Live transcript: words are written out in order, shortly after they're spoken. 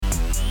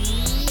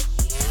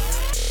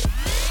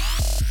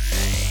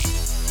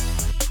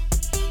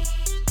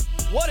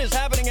is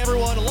happening,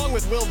 everyone? Along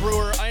with Will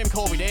Brewer, I am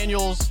Colby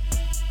Daniels.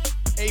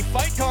 A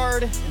fight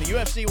card in the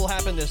UFC will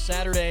happen this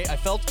Saturday. I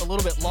felt a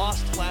little bit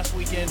lost last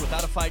weekend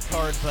without a fight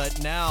card,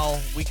 but now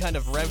we kind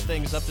of rev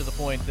things up to the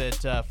point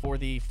that for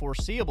the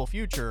foreseeable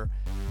future,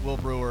 Will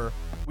Brewer,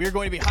 we are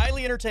going to be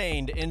highly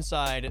entertained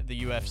inside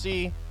the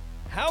UFC.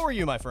 How are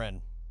you, my friend?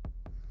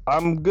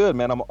 I'm good,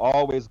 man. I'm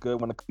always good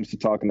when it comes to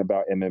talking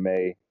about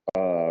MMA.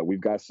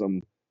 We've got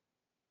some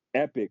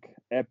epic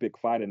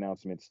fight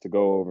announcements to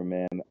go over,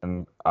 man,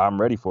 and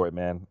I'm ready for it,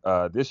 man.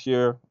 This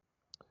year,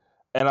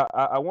 and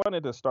I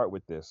wanted to start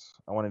with this.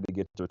 I wanted to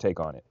get your take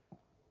on it.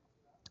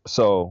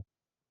 So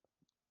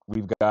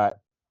we've got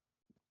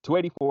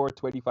 284,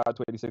 285,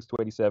 286,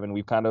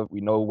 287.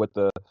 We know what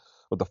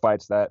the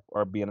fights that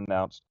are being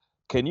announced.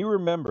 Can you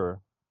remember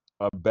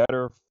a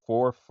better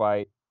four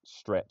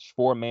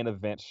main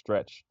event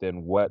stretch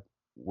than what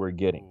we're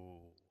getting?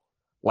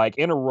 Like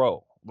in a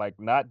row, like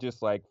not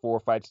just like 4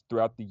 fights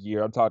throughout the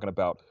year. I'm talking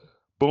about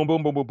boom,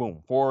 boom, boom, boom,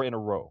 boom, 4 in a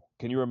row.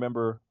 Can you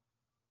remember?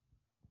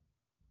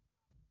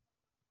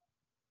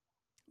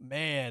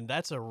 Man,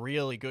 that's a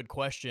really good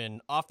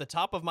question. Off the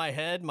top of my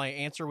head, my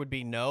answer would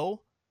be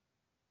no.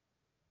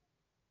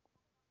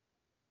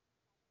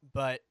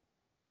 But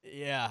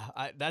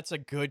yeah, that's a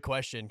good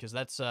question because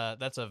that's a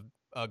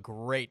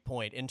great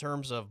point in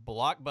terms of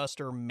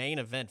blockbuster main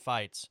event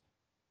fights.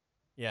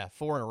 Yeah,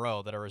 4 in a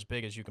row that are as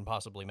big as you can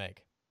possibly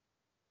make.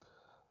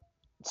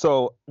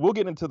 So we'll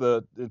get into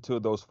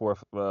those 4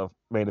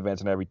 main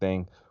events and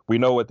everything. We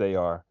know what they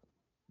are,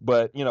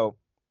 but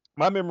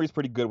my memory's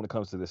pretty good when it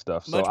comes to this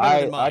stuff. So Much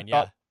better than mine.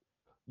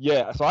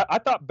 So I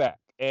thought back,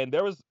 and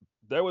there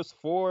was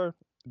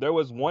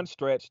one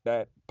stretch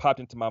that popped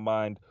into my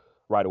mind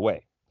right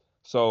away.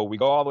 So we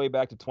go all the way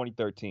back to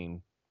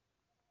 2013.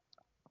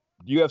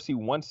 UFC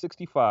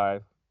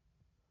 165,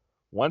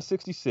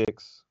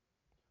 166,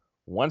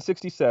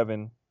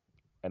 167,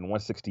 and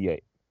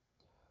 168.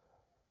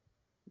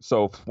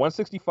 So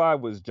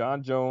 165 was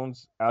John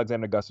Jones,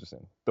 Alexander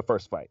Gustafsson, the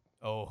first fight.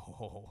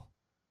 Oh,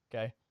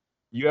 okay.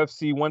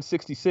 UFC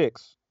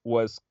 166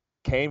 was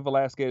Cain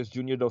Velasquez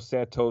Jr. dos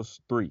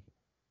Santos 3.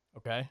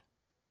 Okay.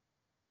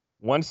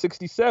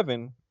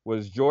 167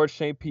 was George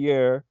St.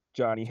 Pierre,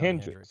 Johnny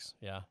Hendricks.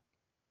 Yeah.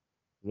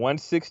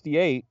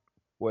 168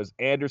 was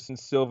Anderson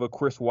Silva,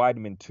 Chris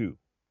Weidman 2.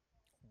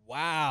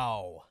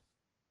 Wow.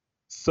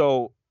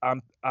 So I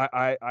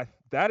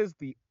that is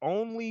the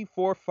only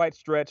 4 fight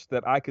stretch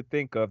that I could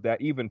think of that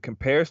even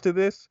compares to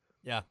this.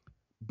 Yeah.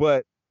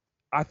 But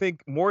I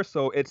think more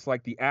so it's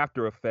like the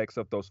after effects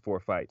of those 4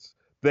 fights.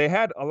 They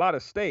had a lot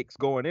of stakes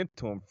going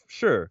into them,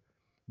 sure,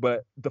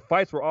 but the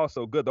fights were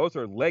also good. Those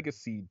are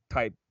legacy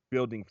type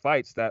building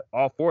fights, that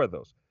all 4 of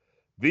those.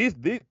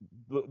 The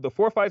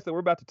 4 fights that we're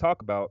about to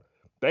talk about,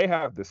 they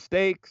have the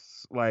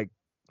stakes, like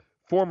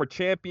former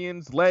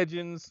champions,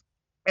 legends,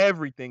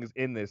 everything is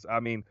in this. I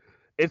mean,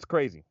 it's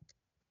crazy.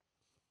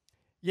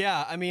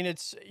 Yeah, I mean,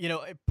 it's,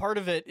 part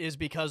of it is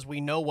because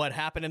we know what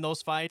happened in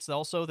those fights.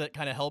 Also, that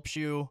kind of helps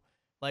you,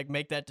 like,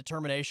 make that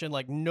determination.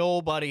 Like,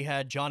 nobody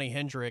had Johnny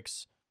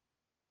Hendricks,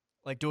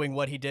 like, doing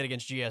what he did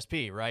against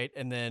GSP, right?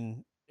 And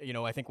then,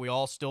 I think we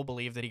all still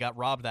believe that he got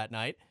robbed that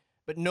night.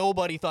 But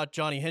nobody thought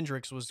Johnny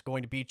Hendricks was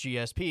going to beat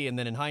GSP, and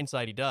then in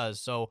hindsight, he does.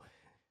 So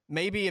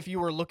maybe if you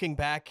were looking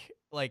back,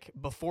 like,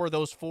 before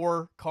those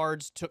 4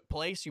 cards took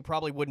place, you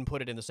probably wouldn't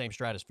put it in the same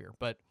stratosphere.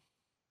 But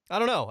I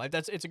don't know.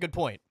 It's a good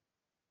point.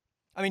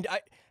 I mean,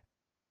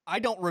 I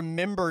don't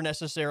remember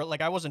necessarily,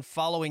 like, I wasn't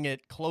following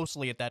it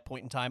closely at that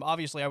point in time.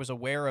 Obviously, I was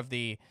aware of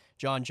the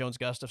John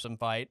Jones-Gustafsson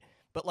fight,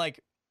 but, like,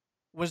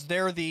 was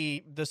there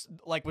the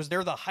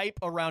hype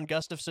around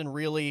Gustafsson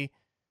really,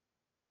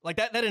 like,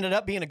 that ended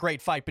up being a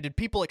great fight, but did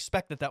people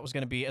expect that was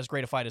going to be as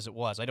great a fight as it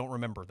was? I don't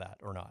remember that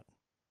or not.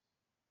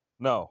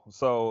 No.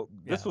 So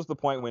this was the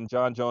point when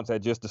John Jones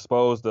had just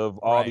disposed of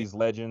all these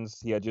legends.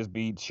 He had just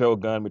beat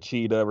Shogun,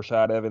 Machida,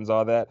 Rashad Evans,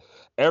 all that.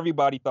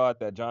 Everybody thought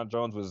that John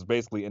Jones was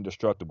basically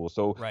indestructible.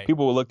 So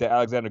people would look at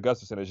Alexander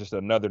Gustafsson as just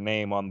another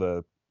name on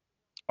the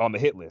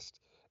hit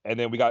list. And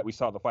then we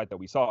saw the fight that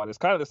we saw. And it's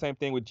kind of the same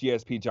thing with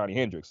GSP Johnny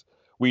Hendricks.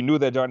 We knew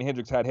that Johnny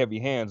Hendricks had heavy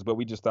hands, but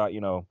we just thought,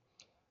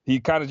 he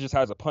kind of just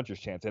has a puncher's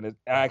chance. And it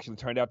actually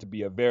turned out to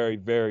be a very,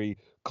 very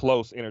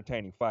close,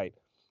 entertaining fight.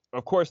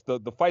 Of course, the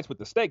fights with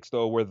the stakes,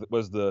 though,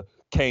 was the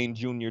Cain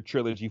Jr.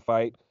 trilogy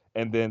fight.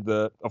 And then,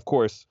 of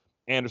course,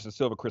 Anderson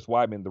Silva, Chris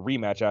Weidman, the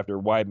rematch after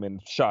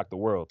Weidman shocked the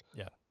world.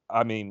 Yeah.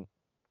 I mean,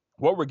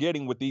 what we're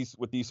getting with these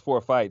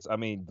 4 fights, I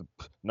mean,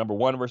 number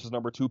 1 versus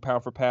number 2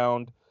 pound for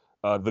pound,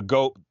 the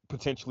GOAT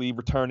potentially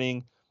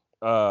returning,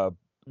 one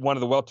of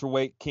the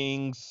welterweight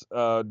kings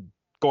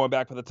going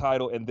back for the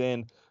title, and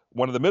then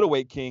one of the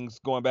middleweight kings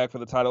going back for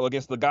the title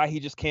against the guy he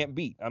just can't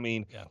beat. I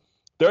mean,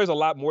 there's a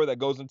lot more that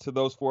goes into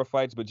those 4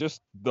 fights, but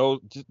just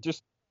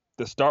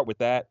to start with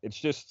that,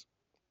 it's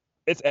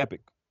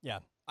epic. Yeah.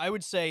 I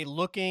would say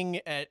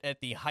looking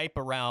at the hype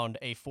around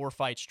a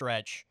 4-fight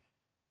stretch,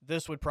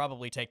 this would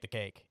probably take the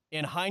cake.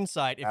 In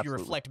hindsight, if you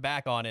reflect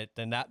back on it,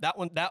 then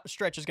that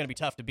stretch is going to be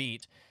tough to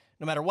beat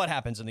no matter what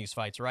happens in these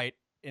fights, right?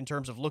 in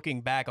terms of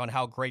looking back on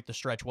how great the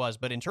stretch was.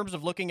 But in terms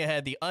of looking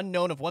ahead, the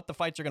unknown of what the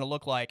fights are going to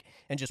look like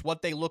and just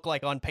what they look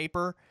like on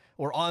paper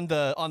or on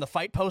the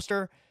fight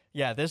poster,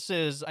 yeah, this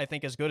is, I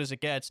think, as good as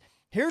it gets.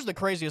 Here's the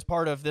craziest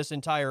part of this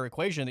entire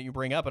equation that you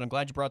bring up, and I'm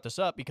glad you brought this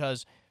up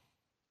because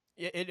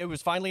it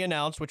was finally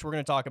announced, which we're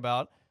going to talk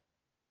about.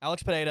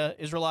 Alex Pineda,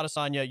 Israel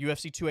Adesanya,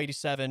 UFC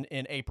 287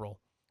 in April.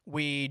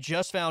 We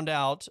just found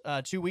out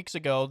 2 weeks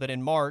ago that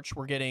in March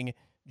we're getting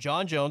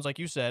John Jones, like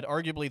you said,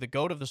 arguably the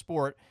GOAT of the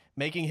sport,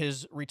 making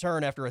his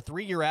return after a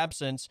 3-year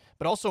absence,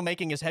 but also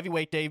making his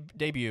heavyweight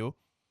debut.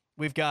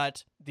 We've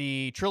got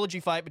the trilogy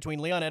fight between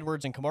Leon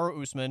Edwards and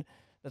Kamaru Usman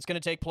that's going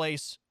to take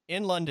place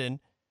in London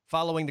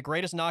following the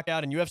greatest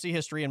knockout in UFC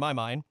history in my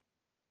mind.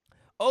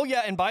 Oh,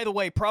 yeah, and by the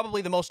way,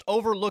 probably the most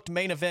overlooked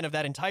main event of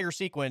that entire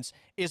sequence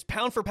is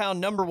pound for pound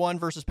number 1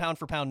 versus pound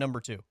for pound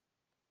number 2.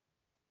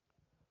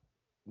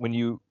 When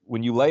you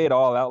lay it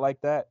all out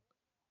like that,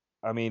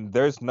 I mean,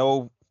 there's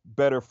no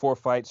better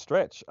 4-fight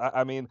stretch.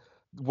 I mean,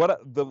 what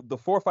the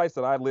 4 fights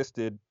that I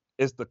listed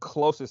is the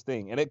closest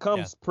thing, and it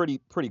comes pretty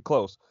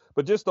close.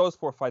 But just those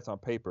 4 fights on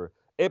paper,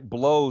 it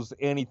blows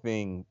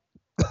anything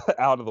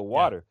out of the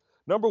water.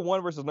 Yeah. Number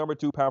 1 versus number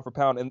 2 pound for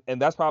pound,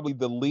 and that's probably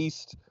the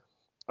least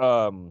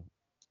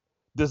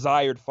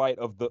desired fight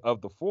of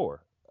the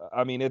 4.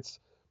 I mean,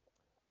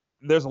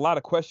 there's a lot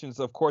of questions,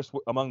 of course,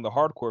 among the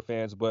hardcore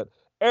fans, but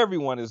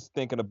everyone is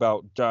thinking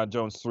about John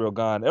Jones, Cyril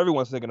Gane.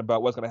 Everyone's thinking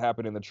about what's going to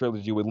happen in the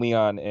trilogy with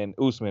Leon and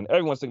Usman.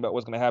 Everyone's thinking about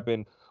what's going to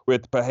happen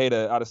with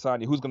Pineda,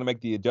 Adesanya, who's going to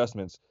make the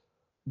adjustments.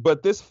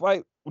 But this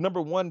fight,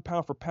 number 1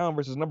 pound for pound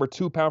versus number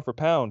 2 pound for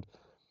pound,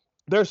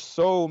 there's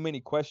so many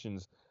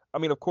questions. I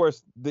mean, of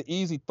course, the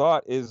easy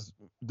thought is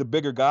the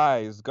bigger guy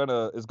is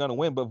gonna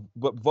win, but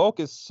Volk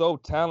is so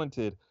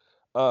talented.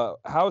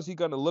 How is he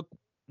gonna look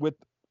with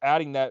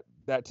adding that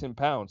 10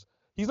 pounds?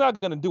 He's not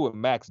gonna do what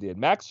Max did.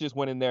 Max just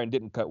went in there and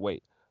didn't cut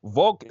weight.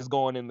 Volk is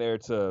going in there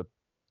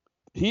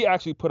he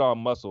actually put on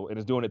muscle and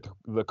is doing it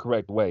the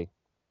correct way,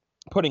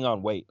 putting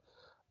on weight.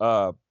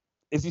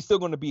 Is he still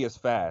going to be as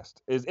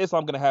fast? Is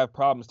Islam going to have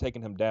problems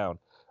taking him down?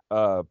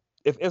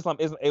 If Islam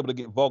isn't able to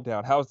get Volk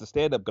down, how is the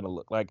stand-up going to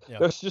look? Like,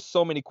 there's just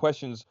so many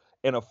questions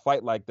in a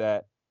fight like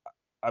that.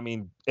 I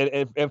mean,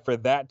 and for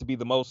that to be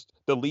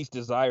the least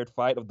desired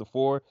fight of the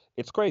 4,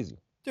 it's crazy.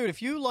 Dude,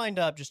 if you lined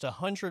up just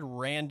 100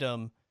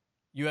 random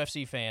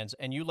UFC fans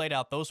and you laid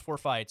out those 4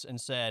 fights and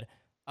said,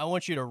 I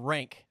want you to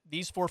rank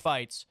these 4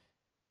 fights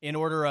in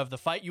order of the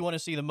fight you want to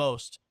see the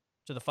most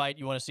to the fight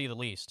you want to see the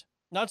least.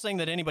 Not saying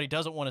that anybody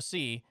doesn't want to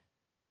see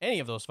any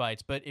of those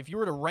fights, but if you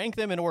were to rank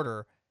them in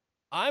order,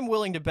 I'm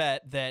willing to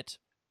bet that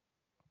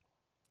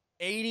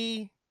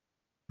 80%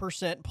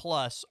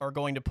 plus are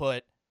going to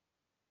put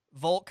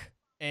Volk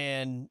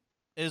and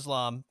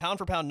Islam pound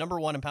for pound number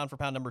 1 and pound for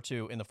pound number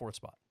 2 in the 4th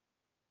spot.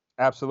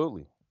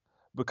 Absolutely.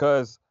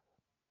 Because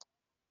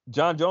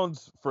John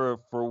Jones, for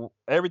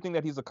everything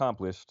that he's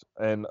accomplished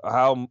and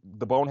how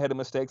the boneheaded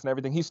mistakes and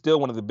everything, he's still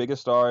one of the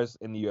biggest stars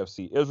in the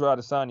UFC. Israel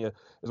Adesanya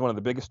is one of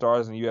the biggest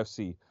stars in the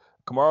UFC.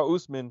 Kamaru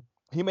Usman,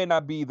 he may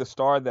not be the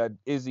star that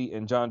Izzy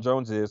and John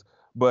Jones is,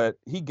 but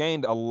he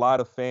gained a lot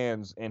of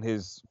fans in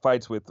his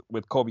fights with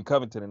Colby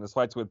Covington and his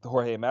fights with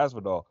Jorge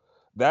Masvidal.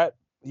 That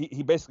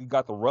he basically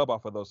got the rub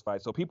off of those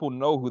fights, so people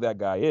know who that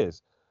guy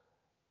is.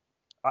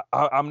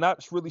 I'm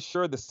not really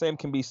sure the same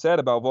can be said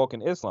about Volk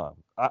and Islam.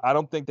 I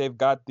don't think they've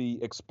got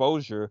the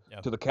exposure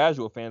to the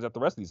casual fans that the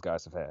rest of these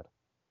guys have had.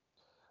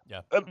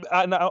 Yeah.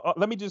 Now,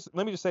 let me just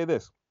say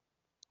this.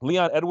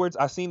 Leon Edwards,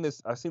 I seen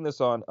this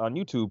on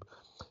YouTube.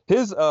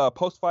 His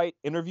post-fight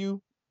interview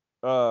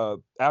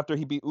after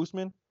he beat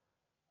Usman,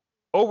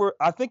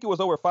 I think it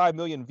was over 5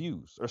 million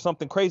views or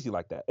something crazy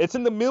like that. It's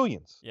in the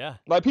millions. Yeah.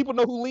 Like, people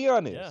know who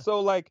Leon is. Yeah. So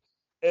like,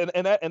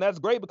 and that's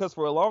great because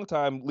for a long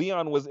time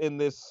Leon was in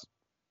this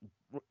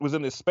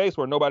space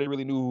where nobody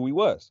really knew who he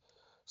was.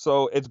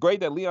 So it's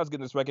great that Leon's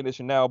getting this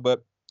recognition now,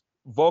 but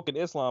Volk and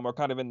Islam are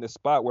kind of in this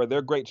spot where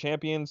they're great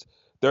champions.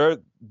 They're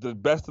the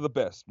best of the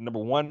best. Number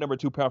 1, number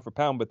 2 pound for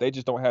pound, but they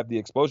just don't have the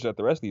exposure that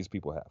the rest of these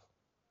people have.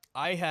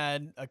 I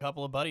had a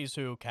couple of buddies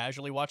who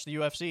casually watch the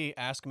UFC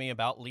ask me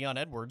about Leon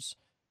Edwards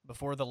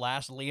before the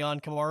last Leon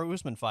Kamaru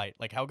Usman fight.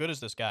 Like, how good is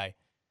this guy?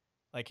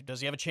 Like,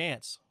 does he have a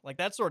chance? Like,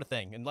 that sort of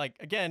thing. And like,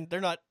 again,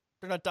 they're not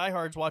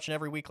diehards watching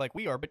every week like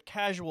we are, but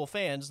casual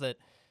fans that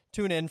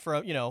tune in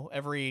for,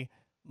 every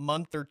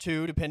month or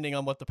 2, depending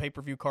on what the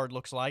pay-per-view card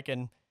looks like.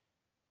 And,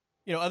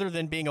 other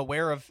than being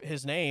aware of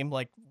his name,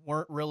 like,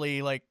 weren't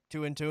really like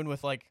too in tune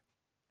with like,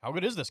 how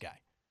good is this guy?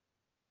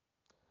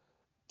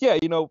 Yeah.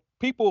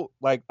 People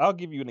like, I'll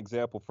give you an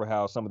example for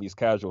how some of these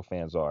casual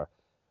fans are.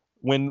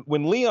 When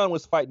Leon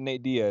was fighting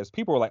Nate Diaz,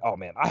 people were like, oh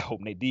man, I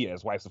hope Nate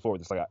Diaz wipes the floor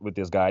with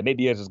this guy. Nate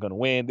Diaz is going to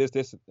win this,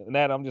 and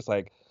that. I'm just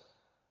like,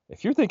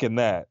 if you're thinking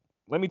that,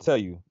 let me tell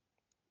you,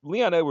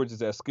 Leon Edwards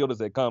is as skilled as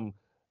they come.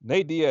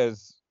 Nate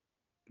Diaz,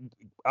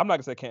 I'm not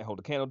gonna say can't hold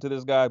a candle to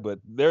this guy, but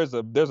there's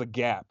a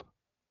gap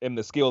in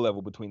the skill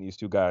level between these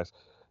two guys.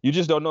 You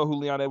just don't know who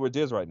Leon Edwards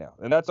is right now,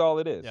 and that's all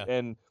it is. Yeah.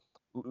 And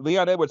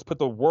Leon Edwards put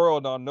the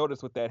world on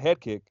notice with that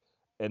head kick,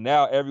 And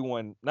now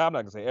everyone, now I'm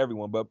not gonna say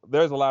everyone, but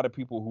there's a lot of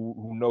people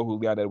who know who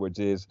Leon Edwards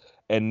is,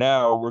 and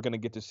now we're gonna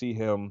get to see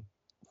him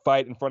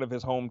fight in front of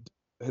his home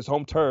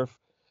turf,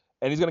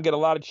 and he's gonna get a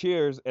lot of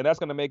cheers, and that's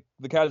gonna make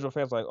the casual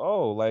fans like,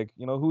 oh, like,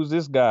 you know, who's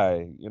this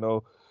guy, you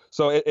know?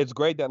 So it's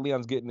great that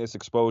Leon's getting this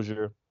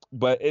exposure,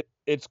 but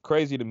it's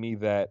crazy to me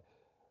that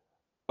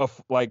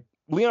like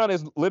Leon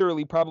is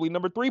literally probably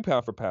number 3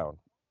 pound for pound.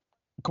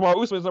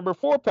 Kamaru Usman is number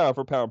 4 pound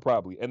for pound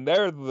probably, and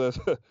they're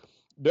the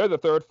they're the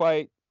third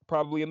fight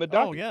probably in the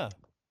Oh, docket.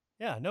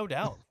 yeah, no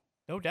doubt.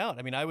 No doubt.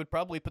 I mean, I would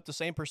probably put the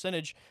same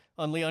percentage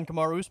on Leon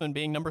Kamaru Usman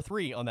being number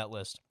 3 on that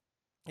list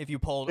if you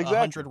polled Exactly.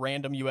 100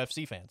 random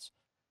UFC fans.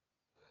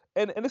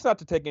 And it's not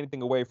to take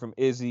anything away from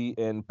Izzy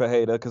and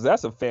Pereira, because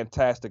that's a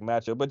fantastic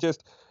matchup, but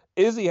just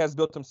Izzy has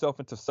built himself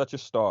into such a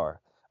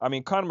star. I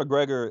mean, Conor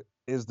McGregor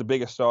is the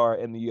biggest star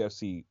in the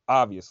UFC,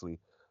 obviously,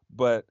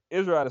 but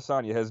Israel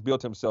Adesanya has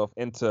built himself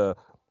into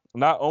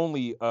not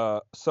only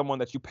someone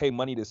that you pay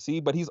money to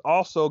see, but he's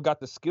also got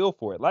the skill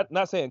for it.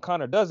 Not saying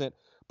Conor doesn't,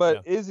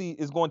 but Yeah. Izzy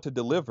is going to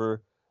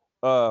deliver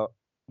 9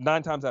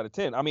 times out of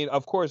 10. I mean,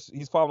 of course,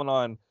 he's fallen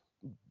on,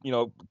 you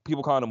know,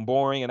 people calling him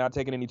boring and not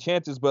taking any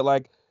chances, but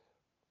like,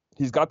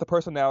 he's got the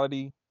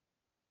personality,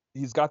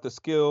 he's got the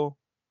skill,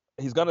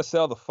 he's gonna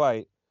sell the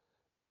fight.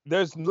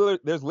 There's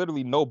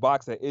literally no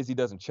box that Izzy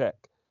doesn't check.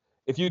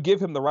 If you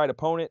give him the right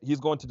opponent, he's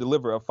going to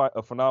deliver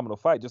a phenomenal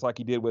fight, just like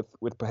he did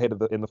with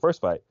Pereira in the first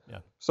fight. Yeah.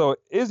 So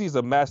Izzy's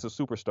a massive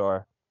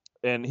superstar,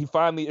 and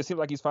it seems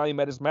like he's finally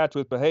met his match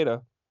with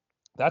Pereira.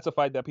 That's a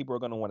fight that people are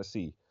going to want to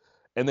see.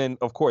 And then,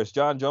 of course,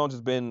 John Jones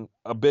has been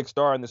a big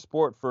star in the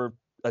sport for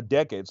a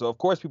decade, so of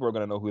course people are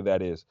going to know who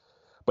that is.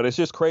 But it's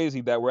just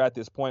crazy that we're at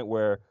this point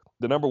where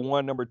the number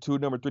 1, number 2,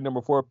 number 3,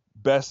 number 4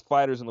 best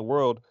fighters in the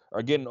world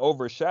are getting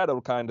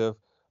overshadowed kind of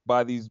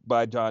by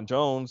John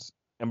Jones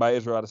and by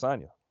Israel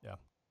Adesanya. Yeah.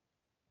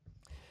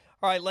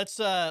 All right, let's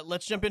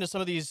jump into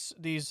some of these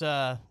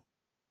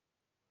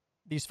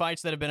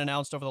fights that have been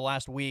announced over the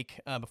last week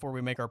before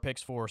we make our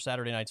picks for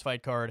Saturday night's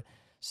fight card.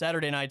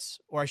 Saturday night's,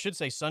 or I should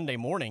say Sunday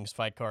morning's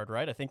fight card,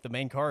 right? I think the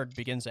main card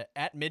begins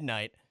at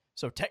midnight.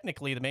 So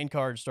technically the main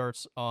card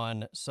starts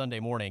on Sunday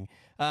morning.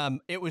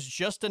 It was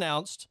just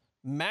announced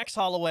Max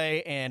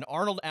Holloway and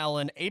Arnold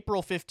Allen,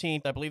 April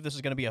 15th. I believe this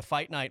is going to be a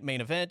fight night main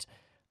event.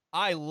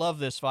 I love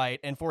this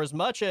fight. And for as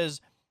much as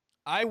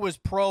I was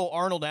pro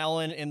Arnold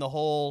Allen in the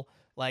whole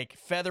like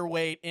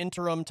featherweight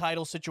interim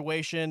title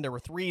situation, there were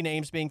 3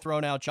 names being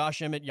thrown out: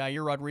 Josh Emmett,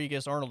 Yair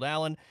Rodriguez, Arnold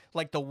Allen.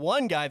 Like the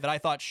one guy that I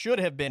thought should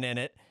have been in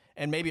it,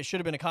 and maybe it should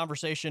have been a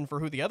conversation for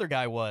who the other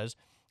guy was,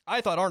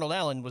 I thought Arnold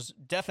Allen was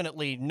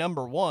definitely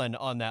number 1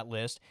 on that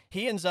list.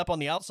 He ends up on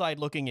the outside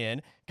looking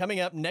in. Coming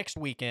up next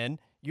weekend,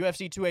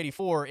 UFC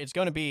 284, it's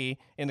going to be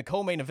in the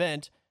co-main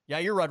event,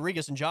 Yair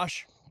Rodriguez and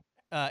Josh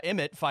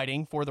Emmett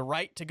fighting for the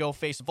right to go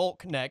face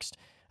Volk next.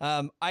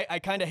 I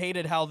kind of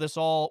hated how this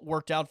all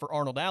worked out for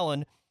Arnold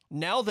Allen.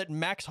 Now that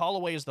Max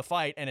Holloway is the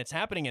fight and it's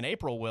happening in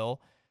April,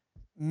 Will,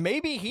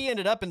 maybe he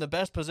ended up in the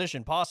best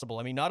position possible.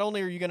 I mean, not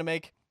only are you going to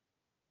make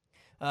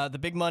the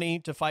big money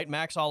to fight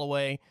Max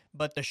Holloway,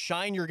 but the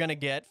shine you're going to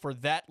get for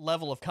that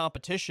level of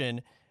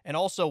competition, and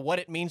also what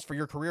it means for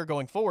your career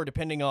going forward,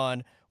 depending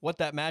on what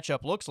that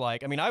matchup looks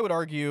like. I mean, I would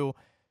argue,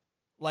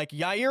 like,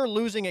 Yair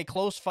losing a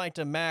close fight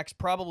to Max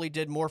probably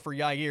did more for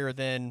Yair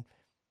than,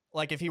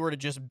 like, if he were to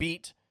just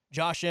beat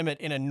Josh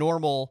Emmett in a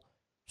normal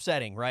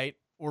setting, right?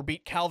 Or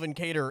beat Calvin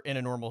Kattar in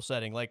a normal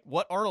setting. Like,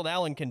 what Arnold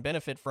Allen can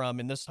benefit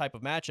from in this type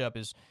of matchup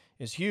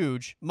is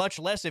huge, much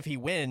less if he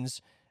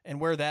wins, and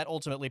where that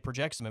ultimately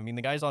projects him. I mean,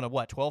 the guy's on a,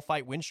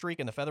 12-fight win streak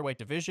in the featherweight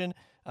division.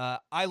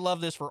 I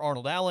love this for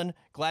Arnold Allen.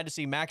 Glad to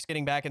see Max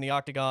getting back in the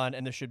octagon,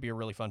 and this should be a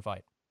really fun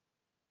fight.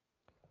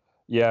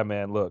 Yeah,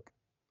 man, look,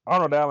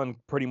 Arnold Allen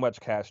pretty much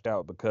cashed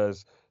out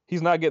because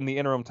he's not getting the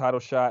interim title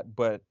shot,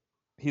 but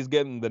he's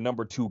getting the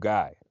number 2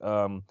 guy.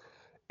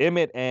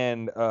 Emmett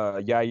and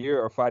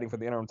Yair are fighting for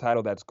the interim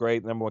title. That's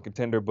great, number 1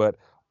 contender, but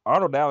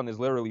Arnold Allen is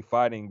literally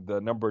fighting the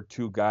number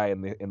 2 guy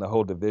in the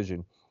whole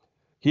division.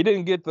 He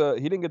didn't get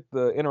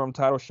the interim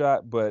title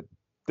shot, but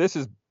this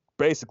is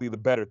basically the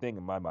better thing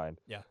in my mind.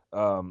 Yeah.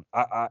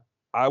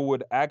 I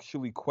would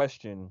actually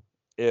question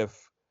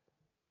if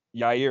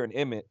Yair and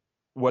Emmett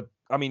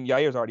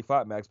Yair's already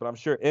fought Max, but I'm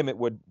sure Emmett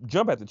would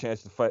jump at the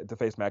chance to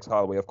face Max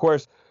Holloway. Of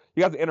course,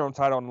 you got the interim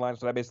title on the line,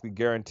 so that basically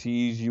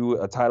guarantees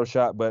you a title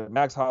shot. But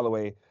Max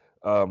Holloway,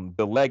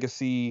 the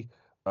legacy,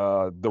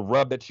 the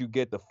rub that you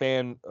get, the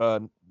fan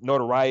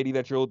notoriety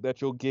that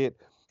you'll get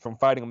from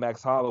fighting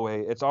Max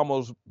Holloway, it's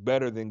almost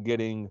better than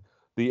getting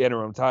the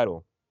interim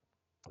title.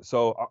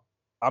 So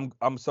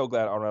I'm so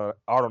glad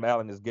Arnold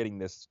Allen is getting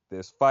this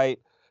fight.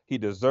 He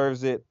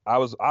deserves it. I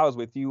was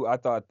with you. I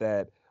thought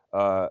that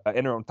an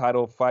interim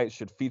title fight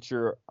should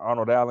feature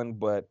Arnold Allen,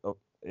 but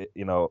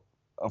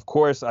of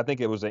course, I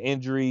think it was an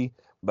injury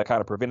that kind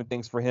of prevented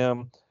things for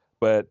him.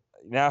 But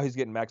now he's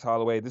getting Max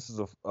Holloway. This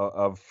is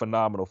a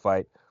phenomenal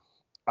fight.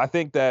 I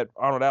think that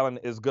Arnold Allen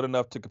is good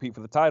enough to compete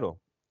for the title,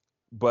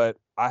 but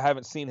I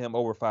haven't seen him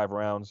over 5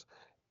 rounds.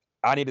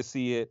 I need to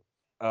see it.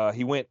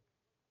 He went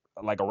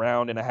like a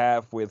round and a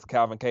half with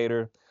Calvin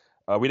Kattar.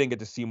 We didn't get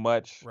to see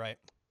much. Right.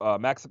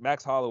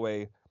 Max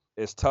Holloway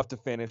is tough to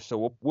finish,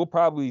 so we'll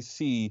probably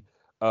see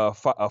a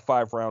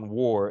 5-round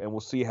war, and we'll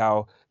see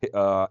how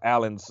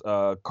Allen's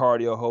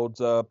cardio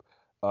holds up,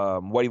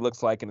 what he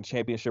looks like in the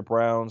championship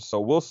rounds. So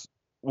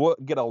we'll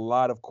get a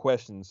lot of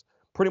questions,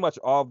 pretty much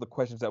all of the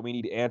questions that we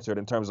need answered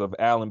in terms of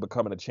Allen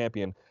becoming a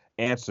champion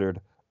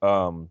answered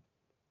when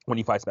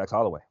he fights Max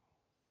Holloway.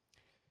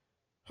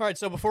 All right,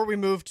 so before we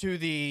move to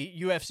the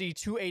UFC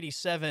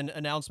 287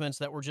 announcements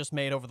that were just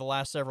made over the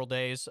last several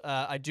days,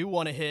 I do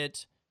want to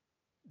hit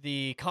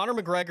the Conor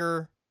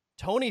McGregor,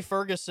 Tony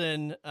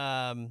Ferguson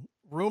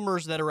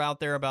rumors that are out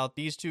there about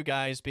these two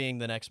guys being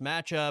the next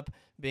matchup,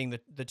 being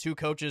the two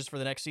coaches for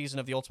the next season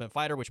of The Ultimate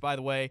Fighter, which, by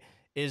the way,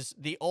 is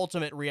the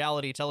ultimate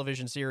reality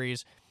television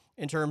series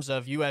in terms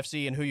of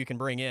UFC and who you can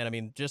bring in. I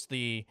mean, just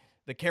the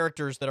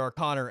characters that are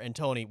Conor and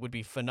Tony would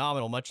be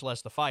phenomenal, much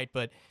less the fight.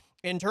 But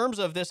in terms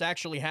of this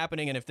actually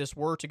happening, and if this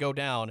were to go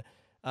down,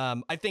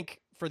 I think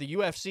for the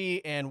UFC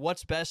and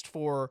what's best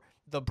for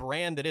the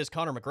brand that is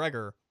Conor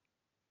McGregor,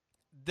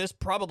 this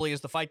probably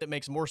is the fight that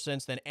makes more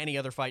sense than any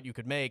other fight you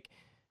could make,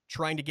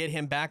 trying to get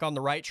him back on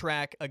the right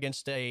track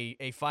against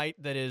a fight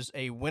that is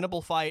a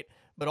winnable fight,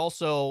 but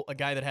also a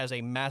guy that has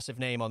a massive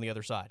name on the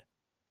other side.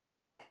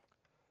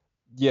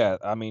 Yeah,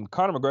 I mean,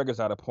 Conor McGregor's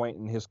at a point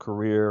in his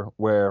career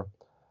where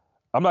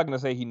I'm not going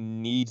to say he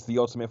needs the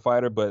Ultimate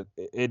Fighter, but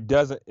it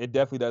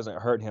definitely doesn't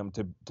hurt him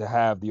to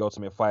have the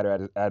Ultimate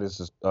Fighter at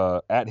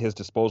his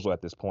disposal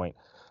at this point.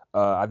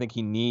 I think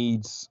he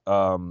needs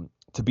to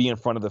be in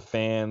front of the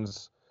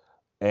fans,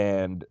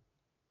 and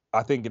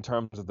I think in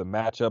terms of the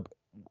matchup,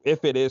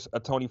 if it is a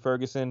Tony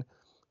Ferguson,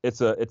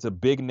 it's a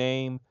big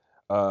name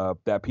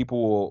that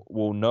people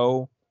will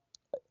know,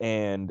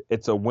 and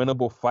it's a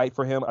winnable fight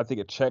for him. I think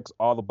it checks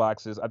all the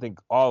boxes. I think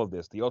all of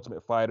this, the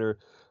Ultimate Fighter,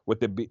 with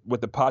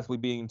the possibly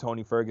being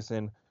Tony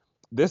Ferguson,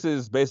 this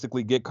is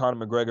basically get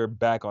Conor McGregor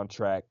back on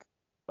track,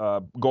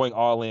 going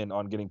all in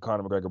on getting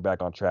Conor McGregor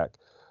back on track.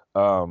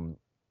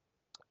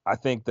 I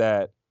think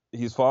that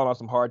he's fallen on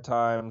some hard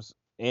times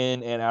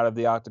in and out of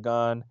the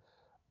octagon,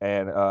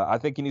 and I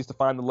think he needs to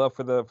find the love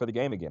for the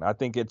game again. I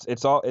think it's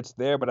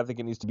there, but I think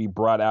it needs to be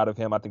brought out of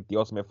him. I think the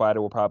Ultimate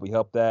Fighter will probably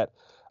help that.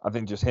 I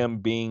think just him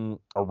being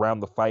around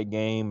the fight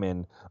game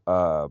and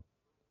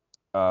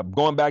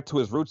going back to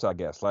his roots, I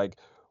guess. Like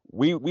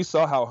we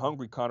saw how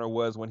hungry Conor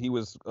was when he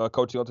was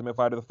coaching Ultimate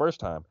Fighter the first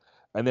time,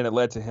 and then it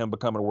led to him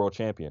becoming a world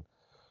champion.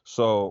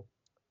 So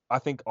I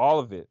think all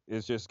of it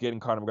is just getting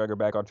Conor McGregor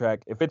back on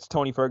track. If it's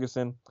Tony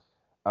Ferguson,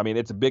 I mean,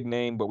 it's a big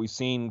name, but we've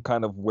seen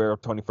kind of where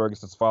Tony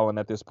Ferguson's fallen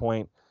at this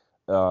point.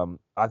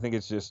 I think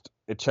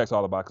it checks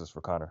all the boxes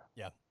for Conor.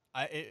 Yeah,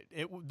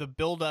 the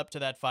build up to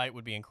that fight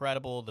would be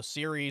incredible. The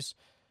series,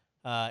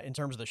 in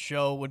terms of the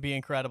show, would be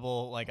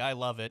incredible. Like, I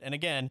love it. And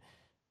again,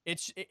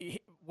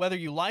 whether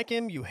you like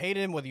him, you hate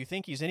him, whether you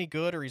think he's any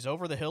good or he's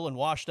over the hill and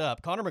washed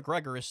up, Conor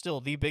McGregor is still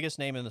the biggest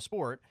name in the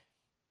sport.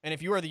 And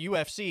if you are the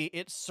UFC,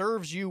 it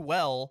serves you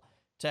well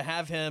to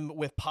have him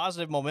with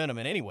positive momentum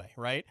in any way,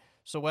 right?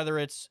 So whether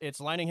it's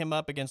lining him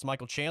up against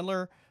Michael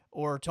Chandler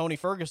or Tony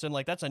Ferguson,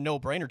 like, that's a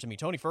no-brainer to me.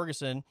 Tony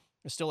Ferguson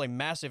is still a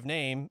massive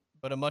name,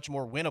 but a much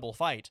more winnable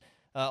fight.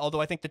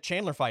 Although I think the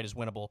Chandler fight is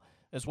winnable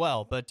as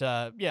well. But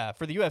yeah,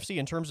 for the UFC,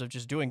 in terms of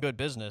just doing good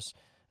business,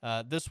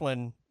 this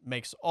one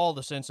makes all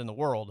the sense in the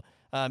world.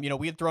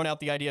 We had thrown out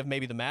the idea of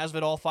maybe the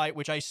Masvidal fight,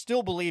 which I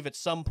still believe at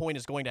some point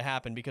is going to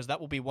happen because that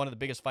will be one of the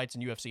biggest fights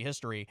in UFC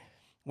history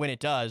when it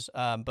does.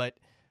 But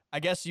I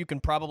guess you can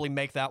probably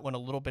make that one a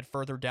little bit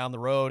further down the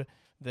road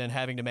than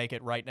having to make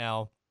it right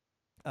now.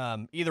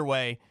 Either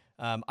way,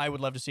 I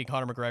would love to see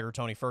Conor McGregor,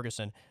 Tony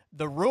Ferguson.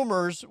 The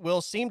rumors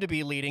will seem to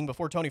be leading,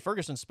 before Tony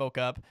Ferguson spoke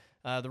up,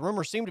 the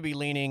rumors seem to be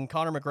leaning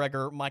Conor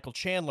McGregor, Michael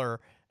Chandler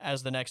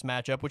as the next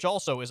matchup, which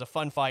also is a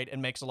fun fight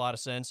and makes a lot of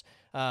sense.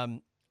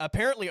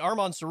 Apparently,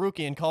 Arman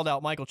Sarukian called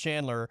out Michael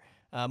Chandler.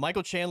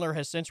 Michael Chandler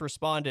has since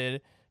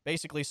responded,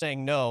 basically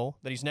saying no,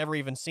 that he's never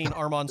even seen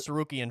Arman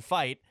Sarukian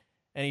fight.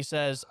 And he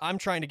says, I'm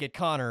trying to get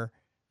Conor.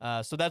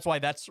 So that's why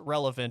that's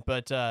relevant.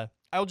 But I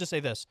will just say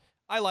this.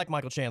 I like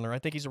Michael Chandler. I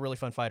think he's a really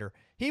fun fighter.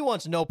 He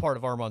wants no part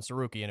of Arman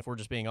Sarukian, if we're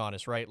just being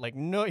honest, right? Like,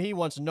 no, he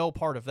wants no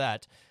part of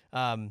that.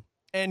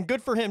 And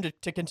good for him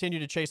to continue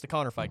to chase the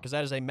Conor fight, because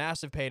that is a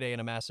massive payday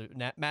and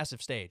a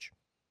massive stage.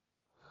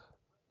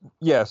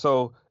 Yeah,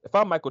 so if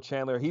I'm Michael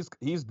Chandler,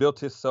 he's built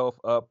himself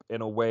up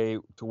in a way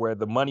to where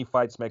the money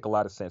fights make a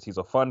lot of sense. He's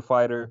a fun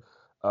fighter.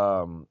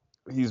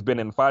 He's been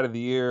in Fight of the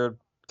Year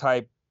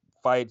type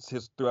fights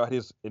throughout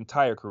his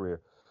entire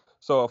career.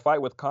 So a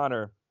fight with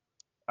Conor,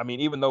 I mean,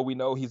 even though we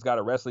know he's got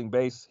a wrestling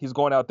base, he's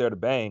going out there to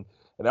bang.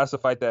 And that's a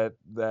fight that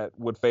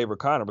would favor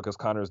Conor, because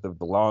Conor is the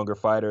longer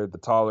fighter, the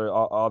taller,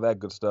 all that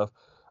good stuff.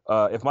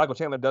 If Michael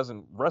Chandler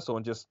doesn't wrestle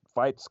and just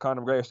fights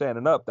Conor McGregor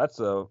standing up, that's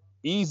a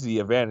easy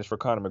advantage for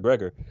Conor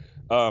McGregor.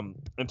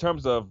 In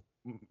terms of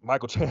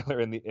Michael Chandler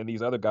and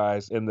these other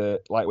guys in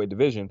the lightweight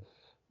division,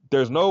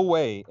 there's no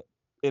way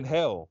in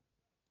hell.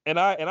 And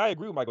I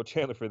agree with Michael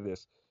Chandler for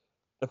this.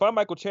 If I'm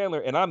Michael Chandler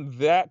and I'm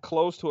that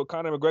close to a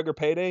Conor McGregor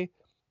payday,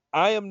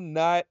 I am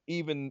not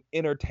even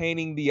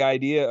entertaining the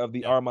idea of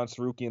the Yeah. Arman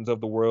Sarukians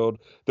of the world,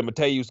 the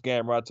Mateusz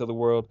Gamrots of the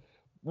world.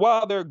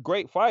 While they're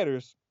great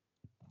fighters,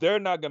 they're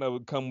not gonna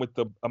come with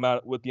the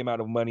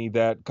amount of money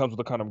that comes with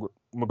the Conor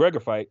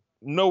McGregor fight.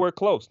 Nowhere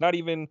close. Not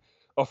even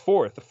a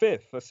fourth, a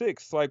fifth, a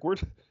sixth. Like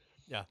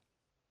Yeah.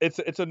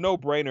 it's a no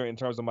brainer in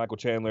terms of Michael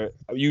Chandler.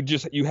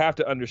 You have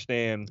to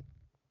understand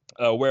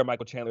where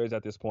Michael Chandler is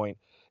at this point.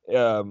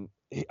 I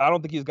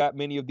don't think he's got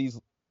many of these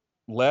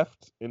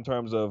left in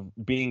terms of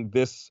being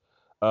this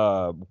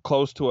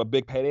close to a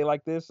big payday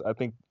like this. I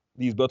think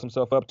he's built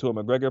himself up to a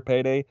McGregor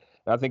payday.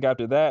 And I think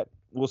after that,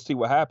 we'll see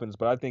what happens.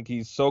 But I think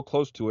he's so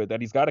close to it that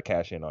he's got to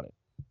cash in on it.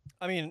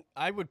 I mean,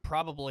 I would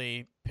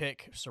probably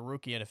pick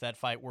Sarukian if that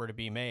fight were to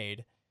be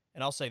made.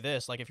 And I'll say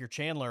this, like if you're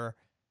Chandler,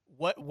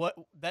 what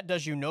that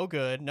does you no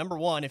good. Number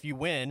one, if you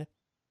win,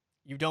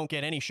 you don't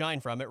get any shine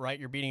from it, right?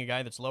 You're beating a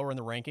guy that's lower in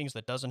the rankings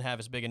that doesn't have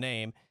as big a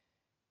name.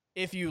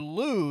 If you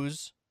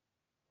lose,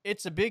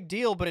 it's a big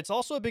deal, but it's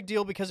also a big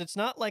deal because it's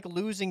not like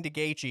losing to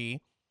Gaethje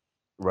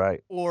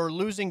Right. or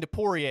losing to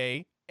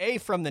Poirier, A,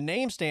 from the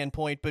name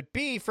standpoint, but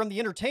B, from the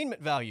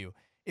entertainment value.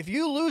 If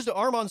you lose to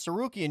Arman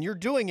Sarukian, you're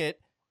doing it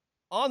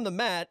on the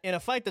mat in a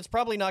fight that's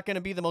probably not going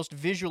to be the most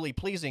visually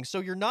pleasing. So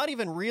you're not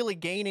even really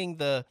gaining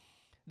the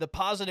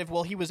positive,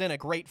 well, he was in a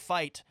great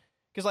fight.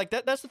 Because like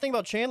that's the thing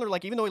about Chandler,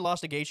 like even though he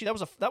lost to Gaethje,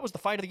 that was the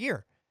fight of the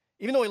year.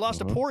 Even though he lost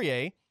to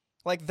Poirier,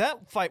 like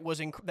that fight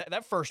was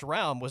that first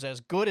round was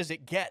as good as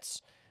it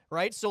gets,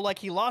 right? So like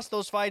he lost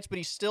those fights, but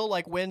he still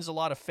like wins a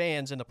lot of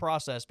fans in the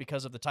process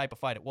because of the type of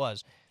fight it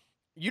was.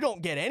 You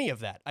don't get any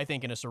of that, I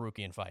think, in a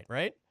Sarukian fight,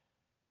 right?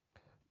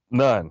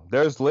 None.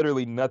 There's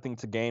literally nothing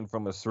to gain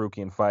from a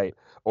Sarukian fight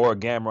or a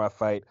Gamrot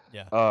fight.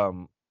 Yeah.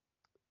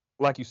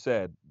 Like you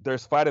said,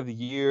 there's fight of the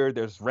year,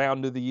 there's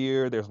round of the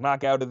year, there's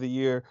knockout of the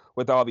year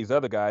with all these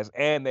other guys,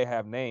 and they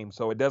have names,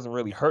 so it doesn't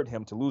really hurt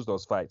him to lose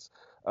those fights.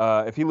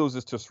 If he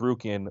loses to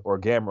Sarukian or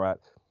Gamrot,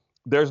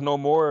 there's no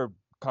more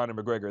Conor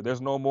McGregor.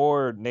 There's no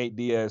more Nate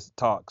Diaz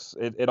talks.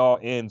 It all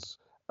ends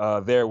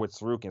there with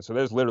Sarukian. So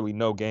there's literally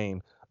no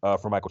gain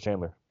for Michael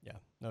Chandler. Yeah,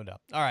 no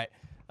doubt. All right.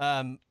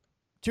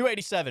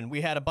 287.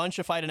 We had a bunch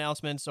of fight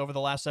announcements over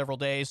the last several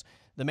days.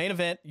 The main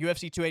event,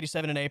 UFC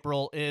 287 in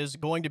April, is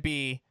going to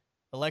be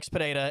Alex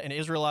Pereira and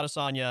Israel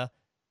Adesanya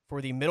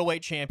for the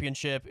middleweight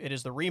championship. It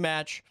is the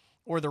rematch,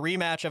 or the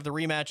rematch of the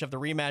rematch of the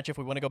rematch, if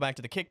we want to go back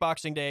to the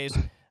kickboxing days.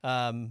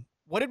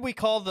 What did we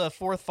call the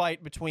fourth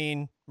fight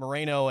between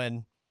Moreno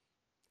and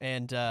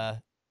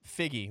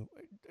Figgy?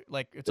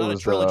 Like it's not a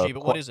trilogy,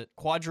 but what is it?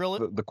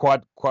 Quadrilogy? The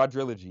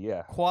quadrilogy,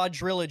 yeah.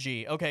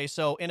 Quadrilogy. Okay,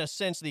 so in a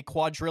sense, the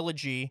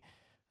quadrilogy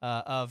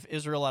of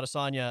Israel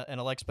Adesanya and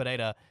Alex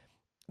Pereira.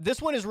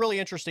 This one is really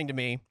interesting to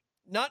me.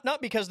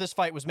 Not because this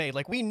fight was made.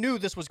 Like, we knew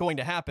this was going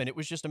to happen. It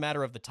was just a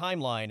matter of the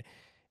timeline.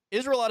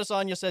 Israel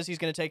Adesanya says he's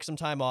going to take some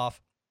time off.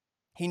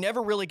 He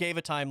never really gave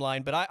a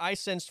timeline, but I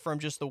sensed from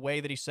just the way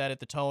that he said it,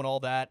 the tone, all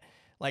that,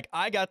 like,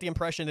 I got the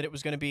impression that it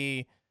was going to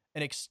be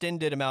an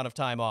extended amount of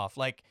time off.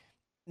 Like,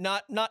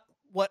 not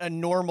what a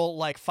normal,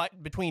 like,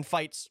 fight between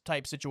fights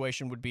type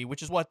situation would be,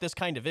 which is what this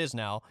kind of is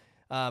now.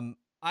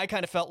 I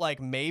kind of felt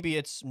like maybe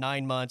it's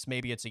 9 months,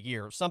 maybe it's a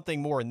year,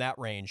 something more in that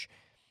range.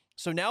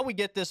 So now we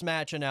get this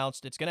match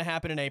announced. It's going to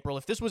happen in April.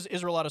 If this was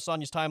Israel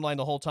Adesanya's timeline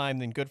the whole time,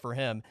 then good for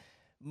him.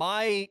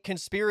 My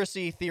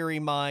conspiracy theory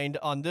mind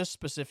on this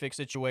specific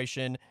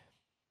situation,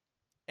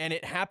 and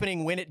it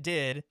happening when it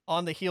did,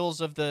 on the heels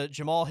of the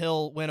Jamal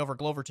Hill win over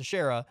Glover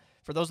Teixeira.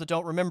 For those that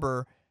don't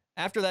remember,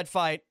 after that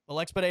fight,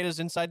 Alex Pereira's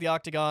inside the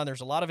octagon.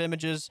 There's a lot of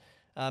images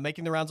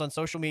making the rounds on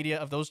social media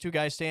of those two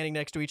guys standing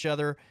next to each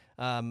other.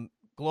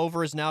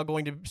 Glover is now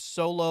going to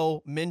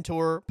solo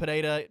mentor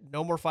Pereira.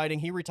 No more fighting.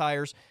 He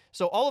retires.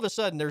 So all of a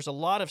sudden, there's a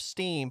lot of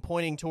steam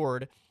pointing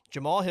toward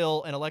Jamal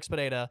Hill and Alex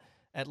Pereira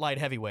at light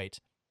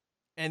heavyweight.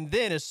 And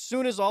then as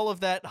soon as all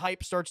of that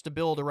hype starts to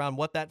build around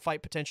what that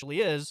fight potentially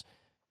is,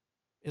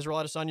 Israel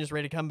Adesanya is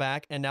ready to come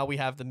back, and now we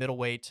have the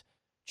middleweight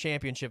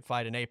championship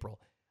fight in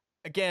April.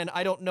 Again,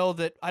 I don't know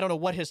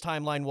what his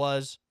timeline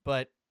was,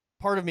 but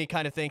part of me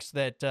kind of thinks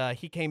that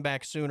he came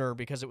back sooner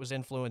because it was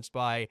influenced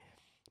by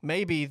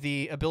maybe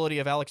the ability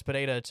of Alex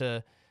Pereira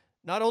to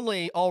not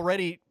only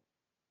already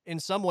in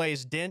some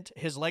ways dent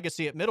his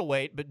legacy at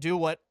middleweight, but do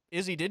what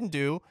Izzy didn't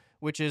do,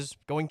 which is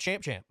going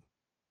champ.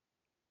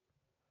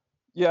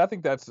 Yeah, I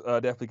think that's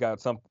definitely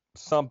got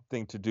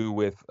something to do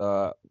with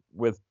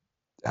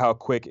how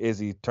quick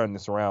Izzy turned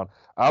this around.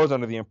 I was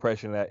under the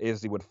impression that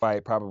Izzy would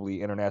fight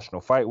probably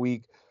International Fight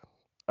Week.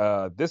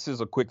 This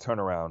is a quick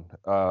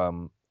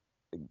turnaround,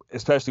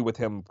 especially with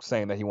him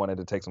saying that he wanted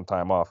to take some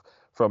time off.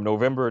 From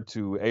November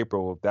to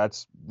April,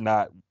 that's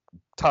not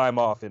time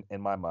off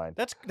in my mind.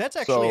 That's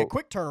actually a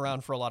quick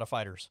turnaround for a lot of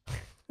fighters.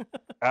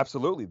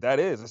 Absolutely, that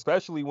is,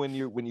 especially when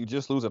you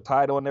just lose a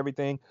title and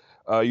everything.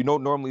 You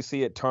don't normally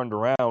see it turned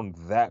around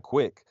that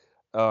quick.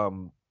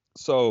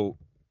 So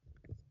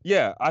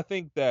yeah, I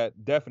think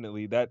that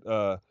definitely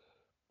that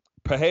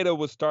Pereira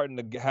was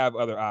starting to have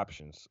other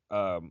options.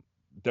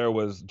 There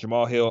was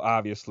Jamal Hill,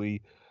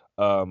 obviously,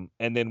 and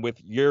then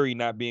with Yuri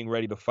not being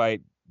ready to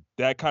fight,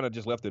 that kind of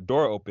just left the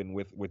door open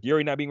with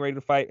Yuri not being ready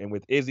to fight, and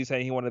with Izzy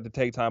saying he wanted to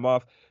take time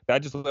off.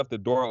 That just left the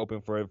door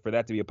open for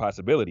that to be a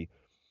possibility.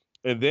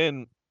 And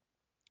then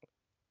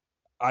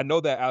I know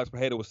that Alex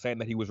Pereira was saying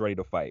that he was ready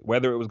to fight,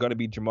 whether it was going to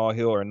be Jamal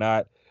Hill or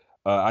not.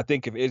 I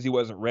think if Izzy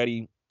wasn't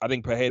ready, I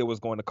think Pereira was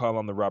going to call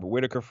on the Robert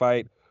Whitaker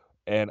fight,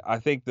 and I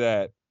think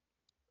that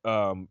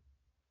um,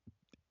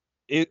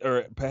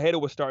 Pereira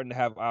was starting to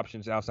have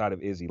options outside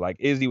of Izzy. Like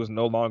Izzy was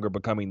no longer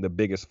becoming the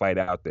biggest fight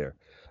out there,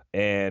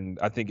 and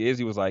I think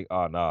Izzy was like,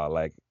 "Oh no, nah,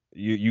 like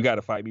you got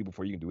to fight me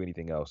before you can do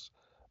anything else."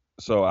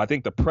 So I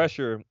think the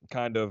pressure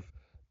kind of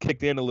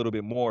kicked in a little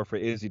bit more for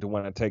Izzy to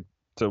want to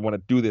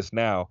do this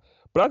now.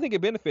 But I think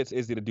it benefits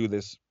Izzy to do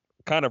this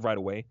kind of right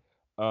away,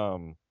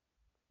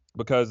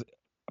 because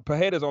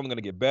Pereira's only going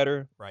to get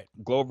better. Right.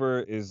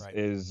 Glover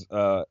is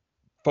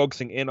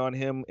focusing in on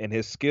him and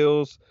his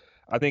skills.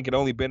 I think it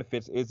only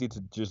benefits Izzy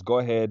to just go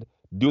ahead,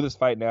 do this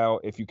fight now.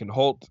 If you can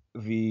halt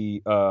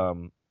the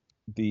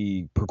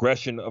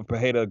progression of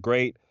Pereira,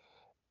 great.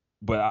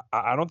 But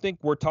I don't think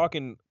we're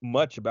talking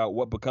much about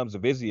what becomes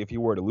of Izzy if he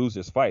were to lose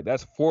this fight.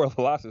 That's 4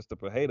 losses to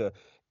Pereira.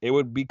 It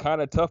would be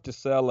kind of tough to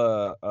sell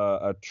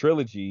a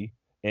trilogy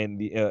in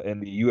the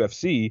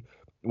UFC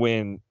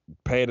when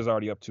Pereira's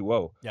already up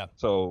 2-0. Yeah.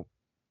 So,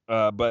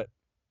 but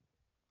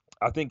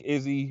I think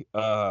Izzy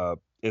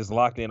is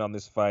locked in on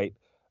this fight.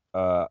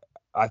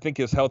 I think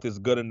his health is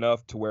good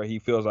enough to where he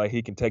feels like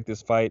he can take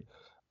this fight.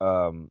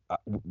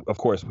 Of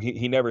course,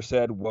 he never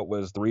said what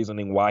was the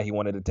reasoning why he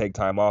wanted to take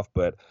time off,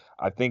 but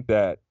I think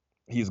that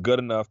he's good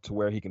enough to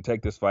where he can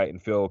take this fight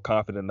and feel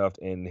confident enough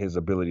in his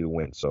ability to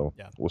win. So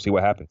We'll see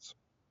what happens.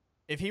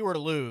 If he were to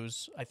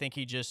lose, I think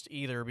he just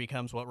either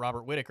becomes what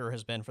Robert Whitaker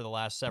has been for the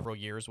last several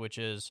years, which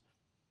is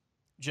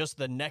just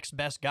the next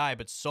best guy,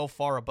 but so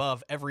far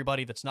above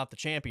everybody that's not the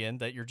champion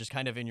that you're just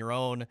kind of in your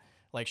own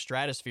like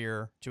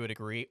stratosphere to a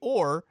degree,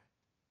 or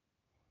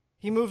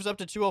he moves up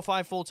to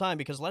 205 full time,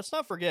 because let's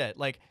not forget,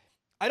 like,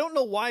 I don't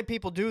know why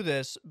people do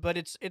this, but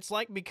it's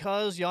like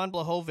because Jan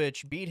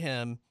Blachowicz beat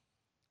him,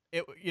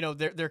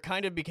 there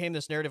kind of became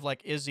this narrative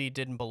like Izzy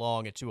didn't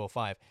belong at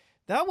 205.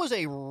 That was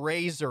a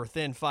razor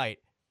thin fight.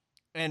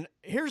 And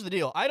here's the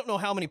deal. I don't know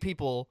how many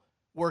people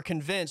were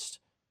convinced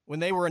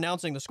when they were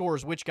announcing the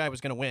scores which guy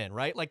was going to win,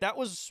 right? Like, that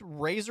was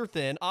razor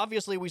thin.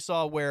 Obviously, we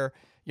saw where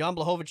Jan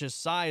Blachowicz's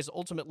size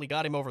ultimately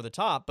got him over the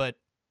top, but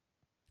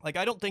like,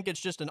 I don't think it's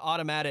just an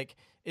automatic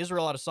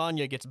Israel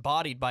Adesanya gets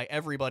bodied by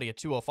everybody at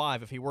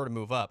 205 if he were to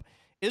move up.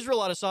 Israel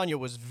Adesanya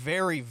was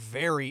very,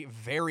 very,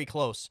 very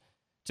close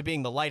to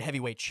being the light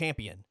heavyweight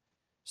champion.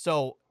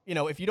 So,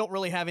 if you don't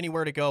really have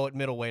anywhere to go at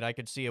middleweight, I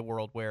could see a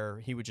world where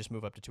he would just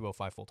move up to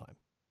 205 full time.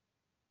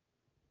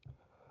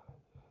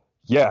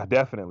 Yeah,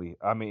 definitely.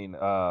 I mean,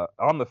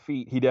 on the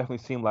feet, he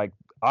definitely seemed like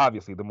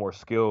obviously the more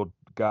skilled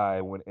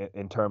guy when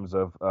in terms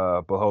of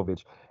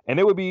Blachowicz. And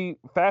it would be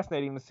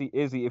fascinating to see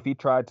Izzy if he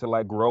tried to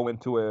like grow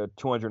into a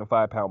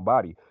 205-pound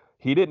body.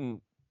 He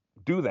didn't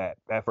do that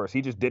at first.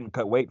 He just didn't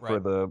cut weight for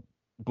the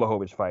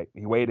Blachowicz fight.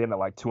 He weighed in at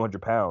like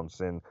 200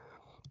 pounds. And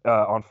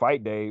on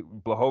fight day,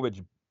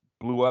 Blachowicz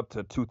blew up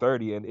to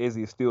 230 and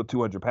Izzy is still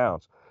 200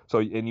 pounds. So,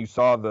 and you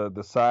saw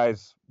the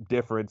size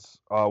difference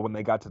when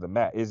they got to the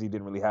mat. Izzy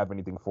didn't really have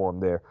anything for him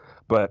there.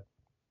 But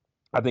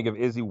I think if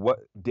Izzy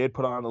did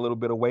put on a little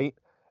bit of weight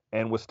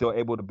and was still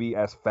able to be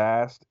as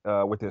fast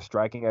with his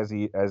striking as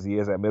he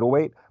is at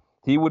middleweight,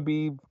 he would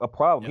be a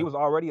problem. Yeah. He was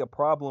already a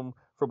problem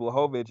for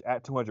Blachowicz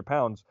at 200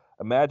 pounds.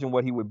 Imagine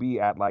what he would be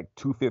at like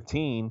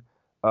 215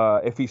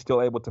 if he's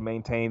still able to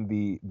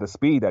maintain the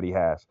speed that he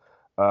has.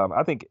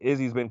 I think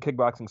Izzy's been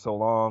kickboxing so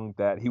long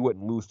that he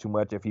wouldn't lose too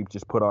much if he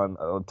just put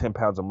on 10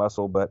 pounds of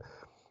muscle. But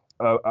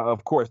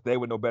of course, they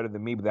would know better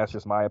than me, but that's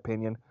just my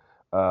opinion.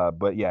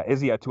 But yeah,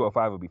 Izzy at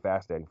 205 would be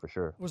fascinating for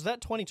sure. Was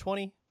that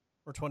 2020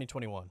 or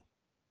 2021?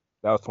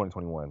 That was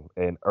 2021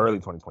 and early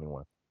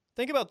 2021.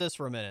 Think about this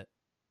for a minute.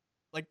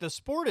 Like, the